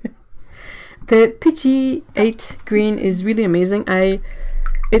 The PG8 green is really amazing.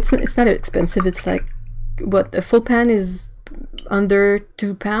 It's not expensive. It's like, what, a full pan is under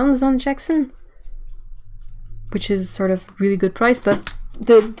 £2 on Jackson, which is sort of really good price. But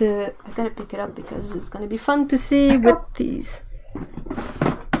I gotta pick it up because it's gonna be fun to see with these.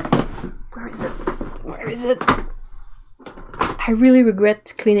 Where is it? I really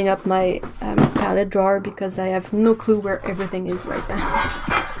regret cleaning up my palette drawer because I have no clue where everything is right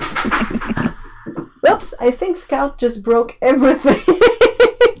now. Oops, I think Scout just broke everything.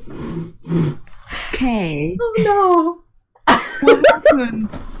 Okay. Oh no. What happened?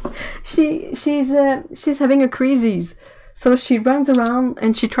 She's having a crazies. So she runs around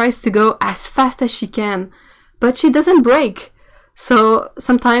and she tries to go as fast as she can, but she doesn't break. So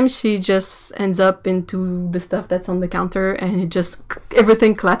sometimes she just ends up into the stuff that's on the counter and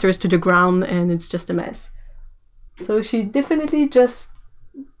everything clatters to the ground and it's just a mess. So she definitely just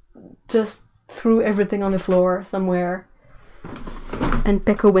threw everything on the floor somewhere. And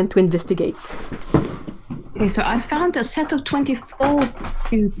Pekko went to investigate. Okay, so I found a set of 24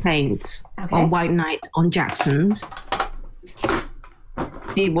 tube paints on White Knight on Jackson's.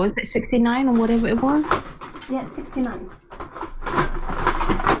 Was it 69 or whatever it was? Yeah, 69.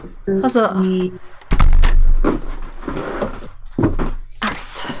 Also, alright.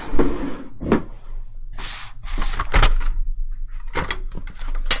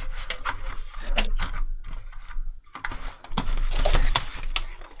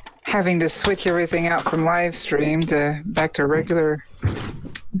 Having to switch everything out from live stream to back to regular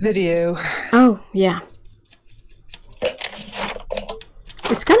video. Oh, yeah.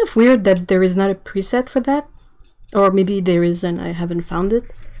 It's kind of weird that there is not a preset for that. Or maybe there is and I haven't found it.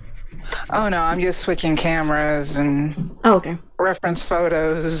 Oh no, I'm just switching cameras and reference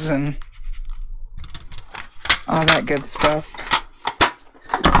photos and all that good stuff.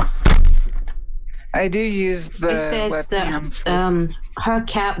 I do use the It says that her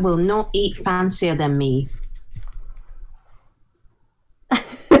cat will not eat fancier than me.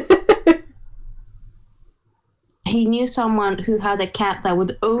 He knew someone who had a cat that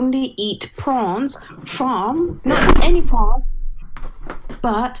would only eat prawns from, not just any prawns,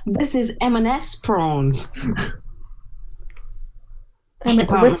 but this is M&S prawns.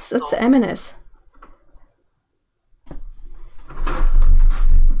 What's M&S?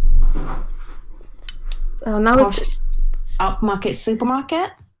 Now it's upmarket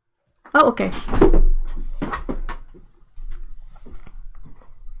supermarket. Oh, okay.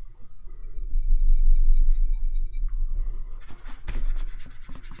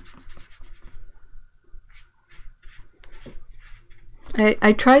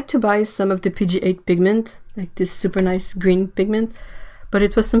 I tried to buy some of the PG8 pigment, like this super nice green pigment, but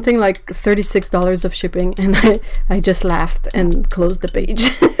it was something like $36 of shipping, and I just laughed and closed the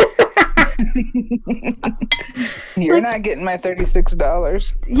page. You're not getting my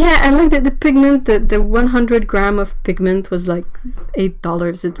 $36. Yeah, I like that the pigment, the 100 gram of pigment was like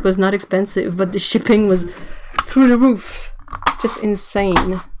 $8. It was not expensive, but the shipping was through the roof. Just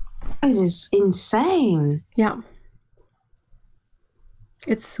insane. This is insane. Yeah.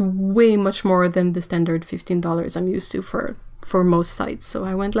 It's way much more than the standard $15 I'm used to for most sites. So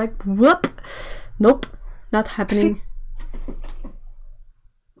I went like, whoop, nope, not happening.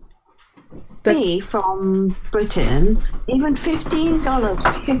 Me from Britain, even $15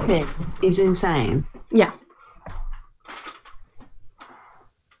 for shipping is insane. Yeah.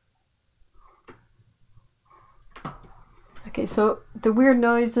 Okay, so the weird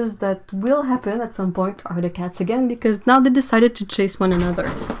noises that will happen at some point are the cats again, because now they decided to chase one another.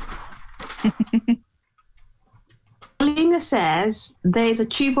 Alina says there's a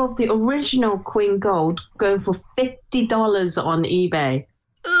tube of the original Queen Gold going for $50 on eBay.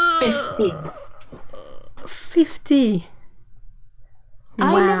 50.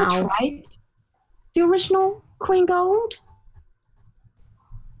 I Wow. never tried the original Queen Gold.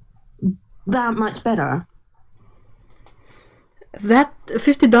 That much better. That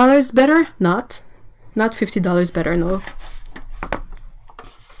 $50 better? Not $50 better, no.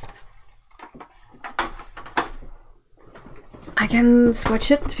 I can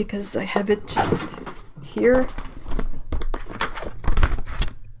swatch it because I have it just here.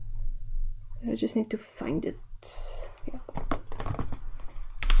 I just need to find it. Yeah.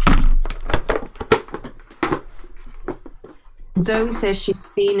 Zoe says she's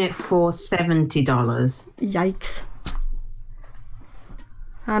seen it for $70. Yikes.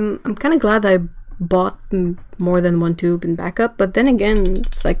 I'm kind of glad I bought more than one tube in backup, but then again,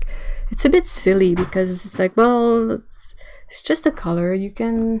 it's like, it's a bit silly because it's like, well, it's just a color. You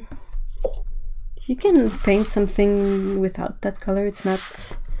can paint something without that color. It's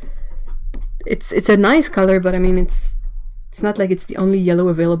not, it's a nice color, but I mean, it's not like it's the only yellow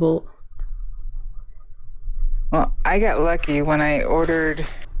available. Well, I got lucky when I ordered,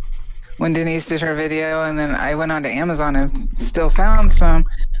 when Denise did her video, and then I went on to Amazon and still found some.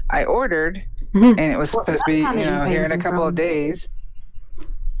 I ordered, and it was supposed to be, here in a couple of days.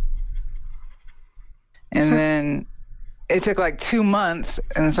 And then it took like 2 months,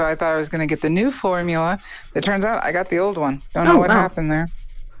 and so I thought I was going to get the new formula. It turns out I got the old one. Don't know what happened there.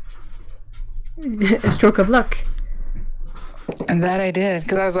 A stroke of luck. And that I did,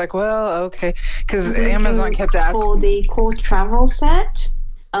 because I was like, well, okay. Because Amazon kept asking. For the core travel set,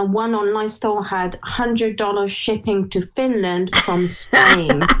 one online store had $100 shipping to Finland from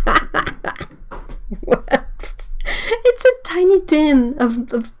Spain. What? It's a tiny tin of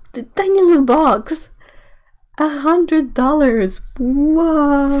the tiny little box. $100.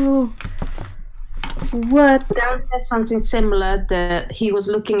 Whoa. What? Dan says something similar, that he was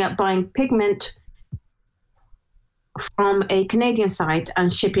looking at buying pigment from a Canadian site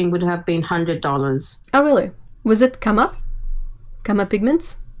and shipping would have been $100. Oh, really? Was it Kama? Kama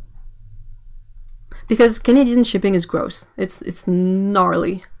Pigments? Because Canadian shipping is gross. It's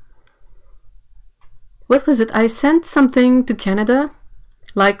gnarly. What was it? I sent something to Canada,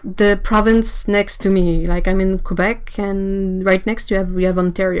 like the province next to me. Like I'm in Quebec, and right next to we have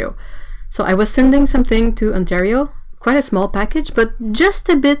Ontario. So I was sending something to Ontario, quite a small package, but just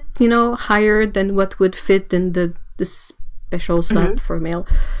a bit, you know, higher than what would fit in the special slot for mail.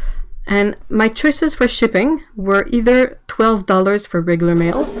 And my choices for shipping were either $12 for regular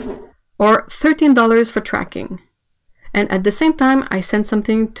mail or $13 for tracking. And at the same time, I sent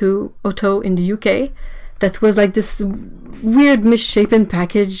something to Otto in the UK that was like this weird misshapen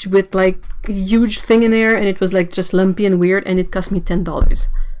package with like a huge thing in there, and it was like just lumpy and weird, and it cost me $10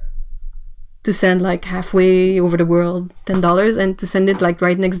 to send like halfway over the world, $10, and to send it like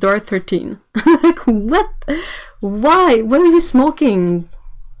right next door, $13. Like, what? Why? What are you smoking?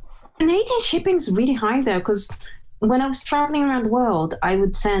 Canadian shipping's really high though, because when I was traveling around the world, I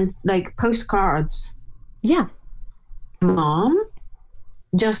would send like postcards. Yeah. Mom,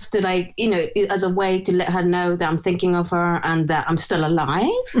 just to like, you know, as a way to let her know that I'm thinking of her and that I'm still alive,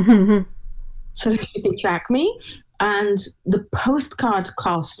 so that she can track me. And the postcard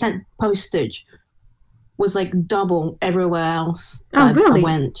cost, sent postage, was like double everywhere else I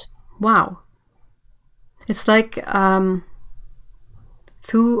went. Wow. It's like $2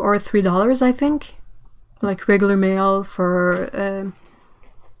 or $3, I think, like regular mail for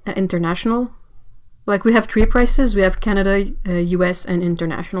international. Like we have three prices. We have Canada, US, and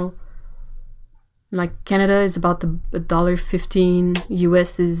international. Like Canada is about $1.15.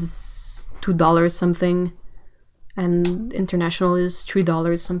 US is $2 something, and international is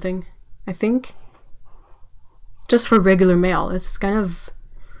 $3 something, I think. Just for regular mail, it's kind of,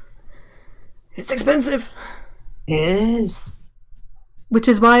 it's expensive. It is. Which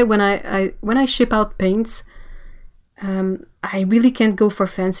is why when I ship out paints, I really can't go for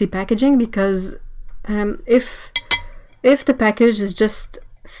fancy packaging, because if the package is just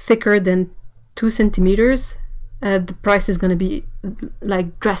thicker than 2 centimeters, the price is going to be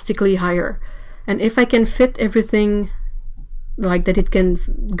like drastically higher. And if I can fit everything like that, it can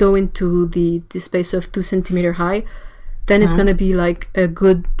go into the space of 2 centimeter high, then it's going to be like a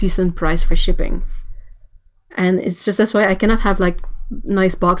good decent price for shipping. And it's just, that's why I cannot have like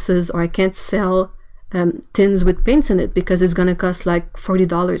nice boxes, or I can't sell tins with paints in it, because it's gonna cost like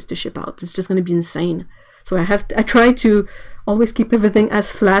 $40 to ship out. It's just gonna be insane. So I try to always keep everything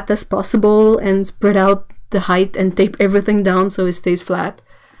as flat as possible and spread out the height and tape everything down so it stays flat.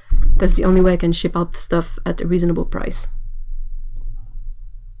 That's the only way I can ship out the stuff at a reasonable price.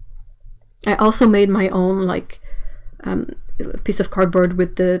 I also made my own like piece of cardboard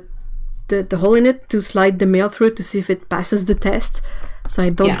with the hole in it to slide the mail through to see if it passes the test. So I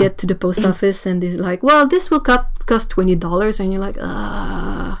don't get to the post office and they're like, well, this will cost $20, and you're like,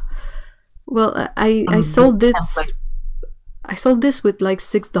 well, I sold this. I sold this with like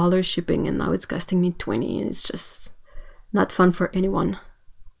 $6 shipping, and now it's costing me $20, and it's just not fun for anyone.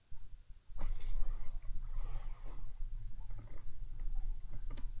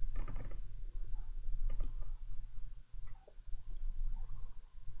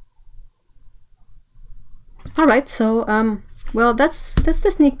 All right, so well, that's the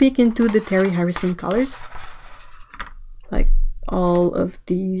sneak peek into the Terry Harrison colors. Like all of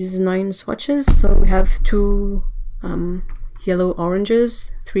these 9 swatches. So we have 2 yellow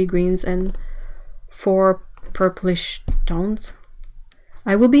oranges, 3 greens, and 4 purplish tones.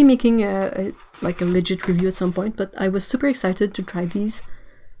 I will be making a legit review at some point, but I was super excited to try these,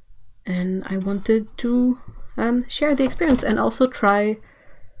 and I wanted to share the experience and also try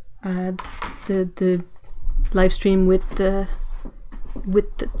the live stream with the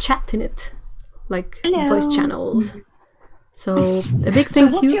chat in it, like Hello. Voice channels. So a big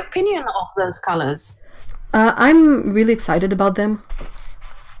thank you. So what's your opinion of those colors? I'm really excited about them.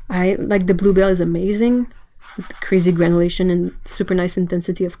 I like the Bluebell is amazing, with crazy granulation and super nice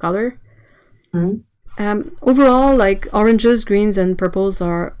intensity of color. Overall, like oranges, greens, and purples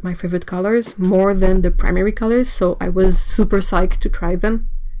are my favorite colors, more than the primary colors, so I was super psyched to try them.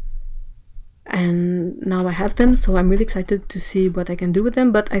 And now I have them, so I'm really excited to see what I can do with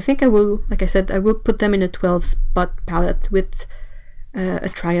them. But I think I will, like I said, I will put them in a 12 spot palette with a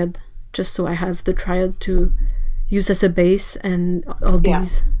triad, just so I have the triad to use as a base and all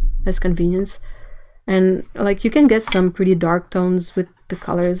these as convenience. And like, you can get some pretty dark tones with the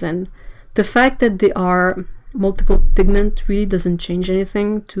colors, and the fact that they are multiple pigment really doesn't change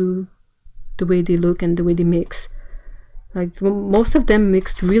anything to the way they look and the way they mix. Like, most of them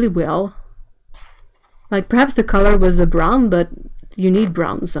mixed really well. Like, perhaps the color was a brown, but you need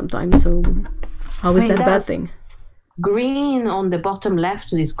brown sometimes, so how is that a bad thing? Green on the bottom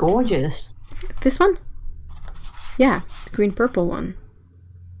left is gorgeous. This one? Yeah, the green purple one.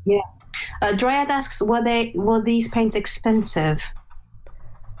 Yeah. Dryad asks, were these paints expensive?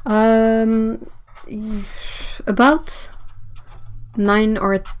 About 9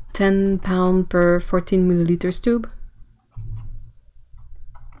 or 10 pound per 14 milliliters tube.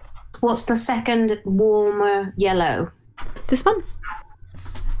 What's the second warmer yellow? This one?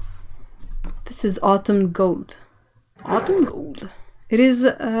 This is Autumn Gold. Autumn Gold. It is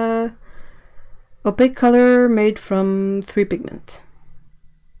a opaque color made from 3 pigment.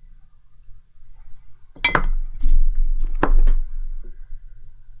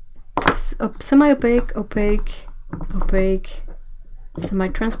 Semi-opaque, opaque, opaque,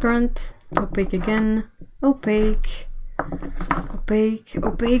 semi-transparent, opaque again, opaque, opaque,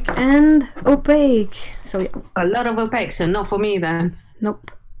 opaque, and opaque. So yeah. A lot of opaque, so not for me then.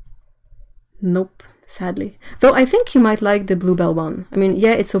 Nope. Nope, sadly. Though I think you might like the Bluebell one. I mean,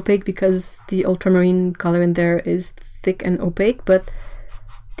 yeah, it's opaque because the ultramarine color in there is thick and opaque, but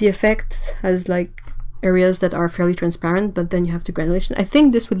the effect has like areas that are fairly transparent, but then you have the granulation. I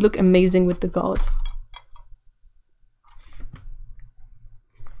think this would look amazing with the gauze.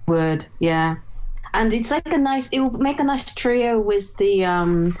 Would, yeah. And it's like a nice, it will make a nice trio with the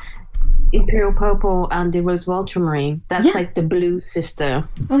Imperial Purple and the Rose Ultramarine. That's like the blue sister.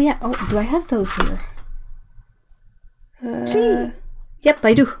 Oh yeah, oh, do I have those here? See? Yep,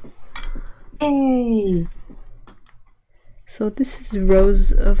 I do. Yay! So this is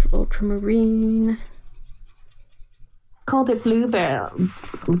Rose of Ultramarine. Called it Bluebell.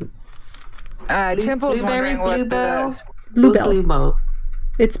 Temple's wondering what Bluebell. Bluebell. Bluebell.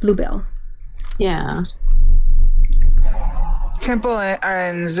 It's Bluebell. Yeah. Temple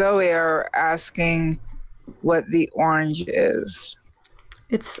and Zoe are asking what the orange is.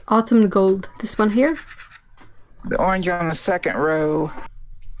 It's Autumn Gold. This one here? The orange on the second row.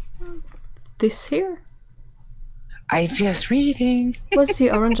 This here? I'm just reading. What's the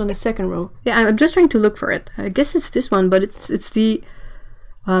orange on the second row? Yeah, I'm just trying to look for it. I guess it's this one, but it's the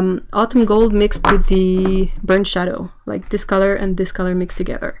Autumn Gold mixed with the Burnt Shadow. Like this color and this color mixed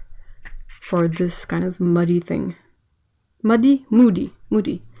together for this kind of muddy thing. Muddy? Moody.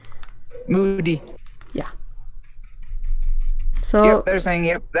 Yeah. So Yep, they're saying,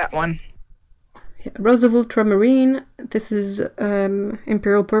 yep, that one. yeah, Rose of Ultramarine. This is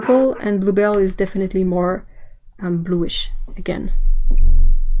Imperial Purple, and Bluebell is definitely more bluish again.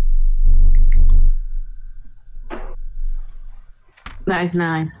 That is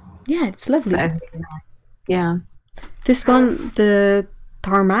nice. Yeah, it's lovely. That is really nice. Yeah. This one, the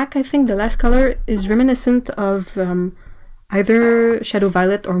Tarmac, I think, the last color, is reminiscent of either Shadow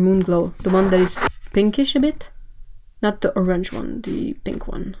Violet or Moon Glow. The one that is pinkish a bit. Not the orange one, the pink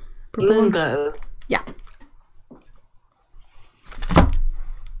one. Purple. Moon Glow. Yeah.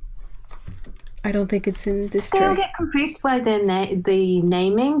 I don't think it's in this I tray. get confused by the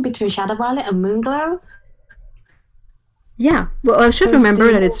naming between Shadow Violet and Moon Glow. Yeah, well, I should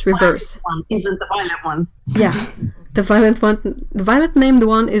remember that it's reverse. One isn't the violet one. Yeah, the violet one, the violet named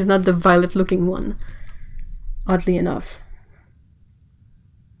one is not the violet looking one. Oddly enough.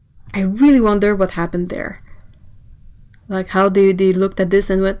 I really wonder what happened there. Like how they looked at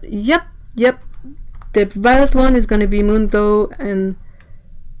this and went, yep, the violet one is gonna be Moon Glow and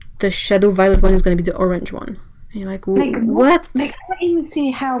the Shadow Violet one is gonna be the orange one. And you're like, what? Like, I don't even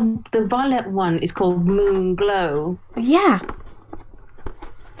see how the violet one is called Moon Glow. Yeah.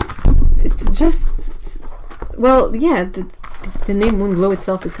 It's just... Well, yeah, the name Moon Glow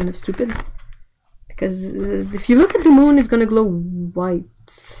itself is kind of stupid. Because if you look at the moon, it's gonna glow white.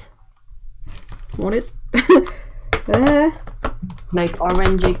 Want it? Like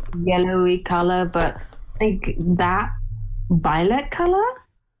orangey, yellowy color, but like that violet color?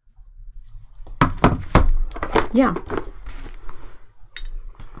 Yeah.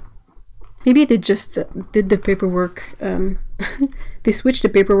 Maybe they just did the paperwork. They switched the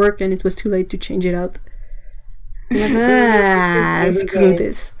paperwork and it was too late to change it out. Screw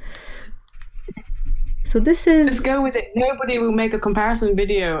this. So this is... Let's go with it. Nobody will make a comparison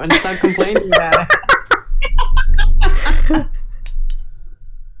video and start complaining about it.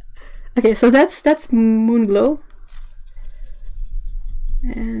 Okay, so that's Moon Glow.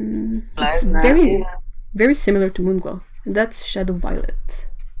 And Like it's that, very, yeah. very similar to Moonglow. And that's Shadow Violet.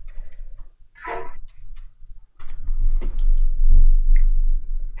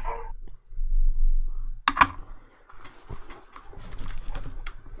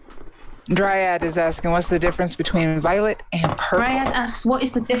 Dryad is asking, what's the difference between violet and purple? Ryan asks, what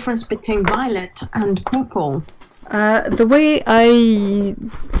is the difference between violet and purple? The way I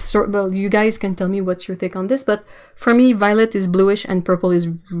well, you guys can tell me what's your take on this, but for me, violet is bluish and purple is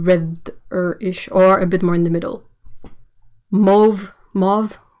red-ish or a bit more in the middle. Mauve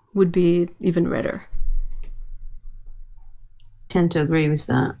would be even redder. I tend to agree with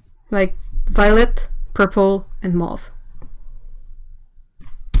that. Like violet, purple, and mauve.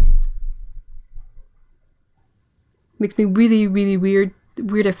 Makes me really, really weird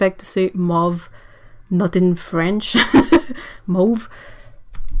effect to say mauve, not in French. Mauve.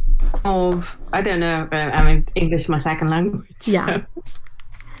 Of, I don't know. I mean, English is my second language. Yeah. So.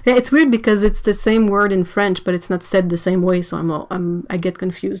 Yeah, it's weird because it's the same word in French, but it's not said the same way. So I get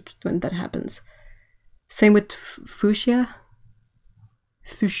confused when that happens. Same with fuchsia.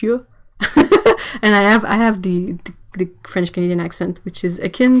 And I have the French Canadian accent, which is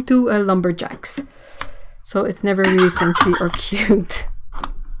akin to a lumberjack's. So it's never really fancy or cute.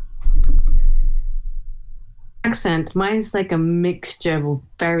 Accent. Mine's like a mixture of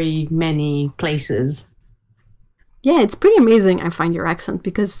very many places. Yeah, it's pretty amazing, I find, your accent,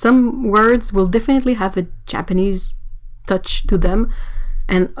 because some words will definitely have a Japanese touch to them,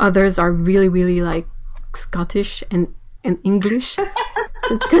 and others are really, really like Scottish and English.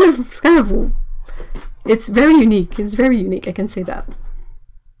 So it's very unique. It's very unique, I can say that.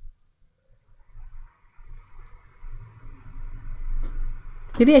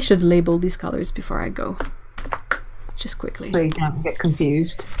 Maybe I should label these colors before I go. Just quickly. So you don't get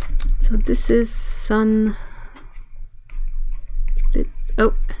confused. So this is Sun.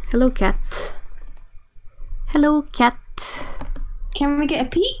 Oh, hello, cat. Hello, cat. Can we get a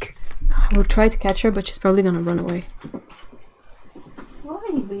peek? I will try to catch her, but she's probably gonna run away. Where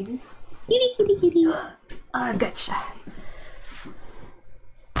are you, baby? Kitty, kitty, kitty. Gotcha.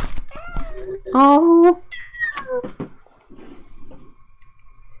 Oh.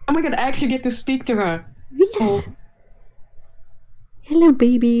 Oh my god, I actually get to speak to her. Yes. Oh. Hello,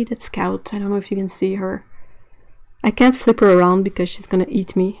 baby. That's Scout. I don't know if you can see her. I can't flip her around because she's gonna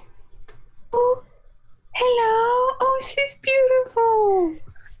eat me. Oh, hello. Oh, she's beautiful.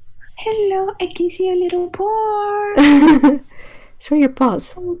 Hello, I can see your little paw. Show your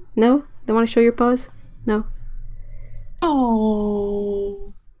paws. No? Don't want to show your paws? No.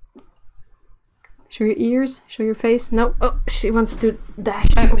 Oh. Show your ears. Show your face. No. Oh, she wants to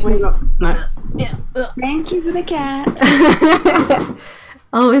dash Oh, away. no. Yeah. Thank you for the cat.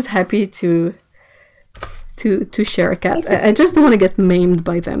 Always happy to share a cat. I just don't want to get maimed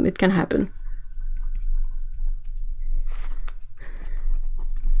by them. It can happen.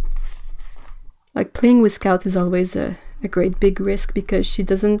 Like, playing with Scout is always a great big risk because she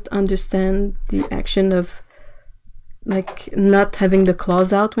doesn't understand the action of like not having the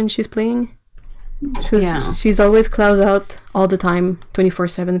claws out when she's playing. She's always claws out all the time,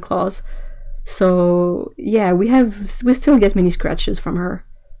 24/7 claws. So yeah, we still get many scratches from her.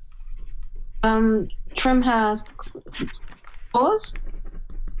 Trim has claws.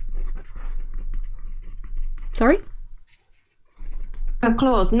 Sorry? Her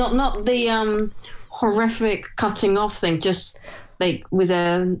claws, not the horrific cutting off thing, just like with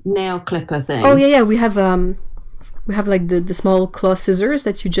a nail clipper thing. Oh yeah, we have like the small claw scissors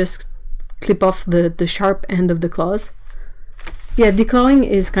that you just clip off the sharp end of the claws. Yeah, declawing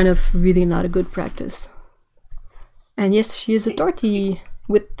is kind of really not a good practice. And yes, she is a tortie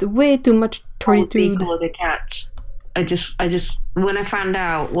with way too much tortitude. The cat. I just when I found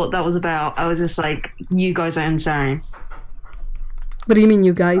out what that was about, I was just like, you guys are insane. What do you mean,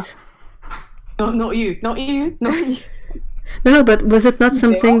 you guys? Not you. No, but was it not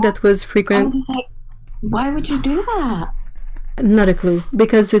something that was I frequent? was just like, why would you do that? Not a clue.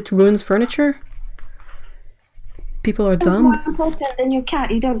 Because it ruins furniture? People are It's dumb? more important than your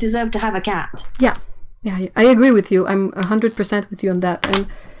cat. You don't deserve to have a cat. Yeah, I agree with you. I'm 100% with you on that. And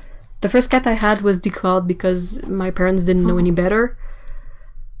the first cat I had was declawed because my parents didn't know any better.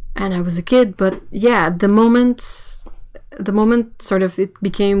 And I was a kid, but yeah, the moment sort of it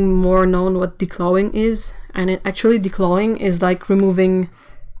became more known what declawing is, and declawing is like removing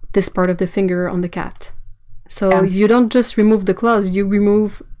this part of the finger on the cat. So you don't just remove the claws, you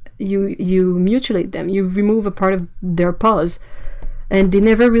mutilate them, you remove a part of their paws, and they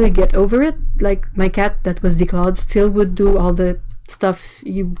never really get over it. Like my cat that was declawed still would do all the stuff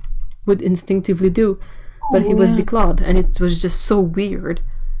you would instinctively do, but he was yeah. declawed, and it was just so weird.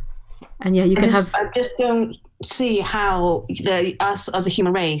 And yeah, you can have. I just don't see how us as a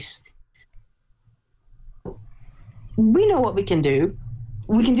human race, we know what we can do.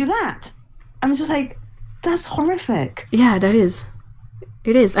 We can do that. I'm just like, that's horrific. Yeah, that is.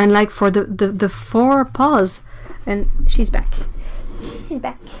 It is, and like for the 4 paws, and she's back. She's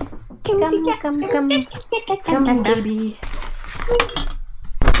back. Come, baby.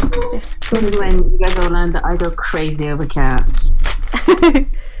 This is when you guys all learn that I go crazy over cats.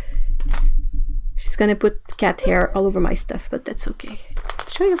 She's gonna put cat hair all over my stuff, but that's okay.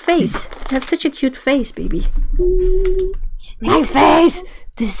 Show your face. You have such a cute face, baby. My face!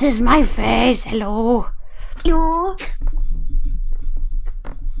 This is my face. Hello. Hello.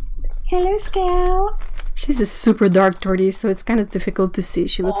 Hello, Scout. She's a super dark tortoise, so it's kind of difficult to see.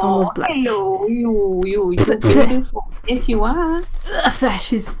 She looks almost black. Hello, you're beautiful. Yes, you are.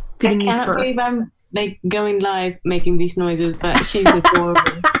 She's feeding me I can't fur. believe I'm like going live making these noises, but she's adorable.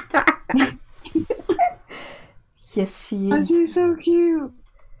 Yes, she Oh, is. she's so cute.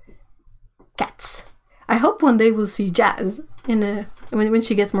 Cats. I hope one day we'll see Jazz in a when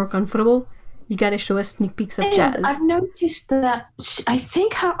she gets more comfortable. You gotta show us sneak peeks of Jazz. I've noticed that I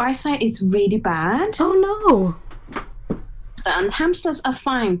think her eyesight is really bad. Oh no. And hamsters are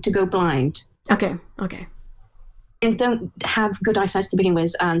fine to go blind. Okay. And don't have good eyesight to begin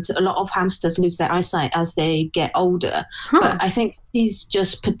with, and a lot of hamsters lose their eyesight as they get older. Huh. But I think she's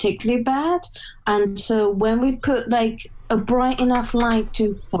just particularly bad. And so when we put like a bright enough light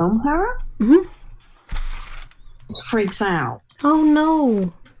to film her, Mhm. it freaks out. Oh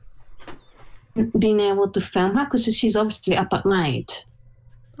no. Being able to film her, because she's obviously up at night.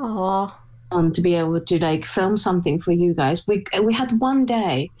 Aw. To be able to like film something for you guys. We had one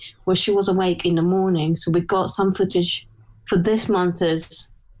day where she was awake in the morning, so we got some footage for this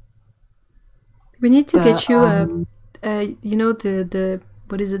month's. We need to get you you know the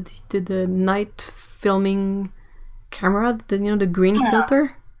what is it, the night filming camera, the green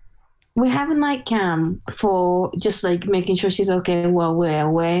filter. We have a night cam for just like making sure she's okay while we're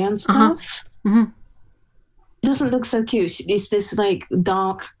away and stuff. Mhm. It doesn't look so cute. It's this like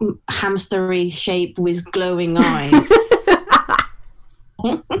dark hamstery shape with glowing eyes.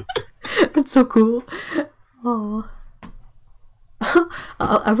 That's so cool. Oh.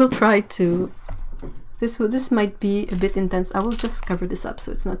 I will try to. This might be a bit intense. I will just cover this up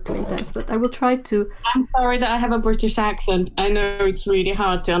so it's not too intense. But I will try to. I'm sorry that I have a British accent. I know it's really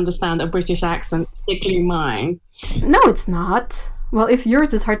hard to understand a British accent, particularly mine. No, it's not. Well, if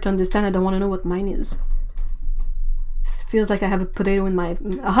yours is hard to understand, I don't want to know what mine is. It feels like I have a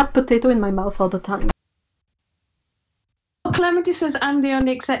hot potato in my mouth all the time. Clementi says I'm the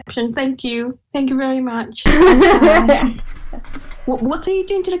only exception. Thank you. Thank you very much. What are you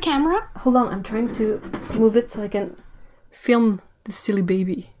doing to the camera? Hold on, I'm trying to move it so I can film this silly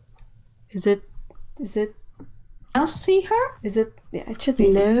baby. Is it? I'll see her. Is it? Yeah, it should be.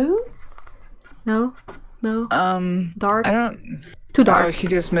 No. No. Dark. I don't. Too dark. Oh, she's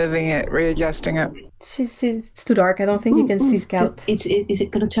just moving it, readjusting it. It's too dark. I don't think you can see Scout. Is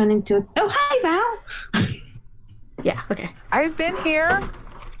it going to turn into? Oh, hi, Val. Yeah. Okay. I've been here.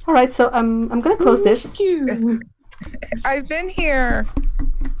 All right. So I'm gonna close this. You. I've been here.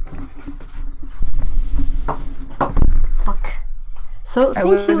 Fuck. So I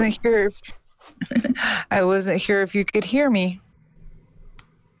wasn't sure if I wasn't sure if you could hear me.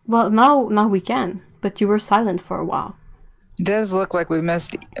 Well, now we can. But you were silent for a while. It does look like we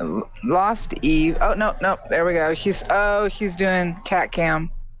lost Eve. Oh no, there we go. She's doing cat cam.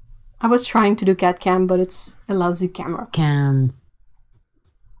 I was trying to do cat cam, but it's a lousy camera. Cam.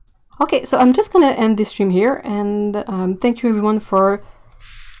 Okay, so I'm just gonna end this stream here, and thank you everyone for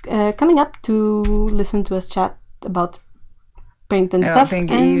coming up to listen to us chat about paint and I stuff. don't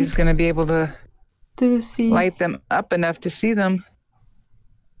think Eve's gonna be able to see light them up enough to see them.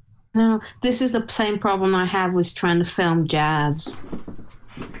 No, this is the same problem I have with trying to film Jazz.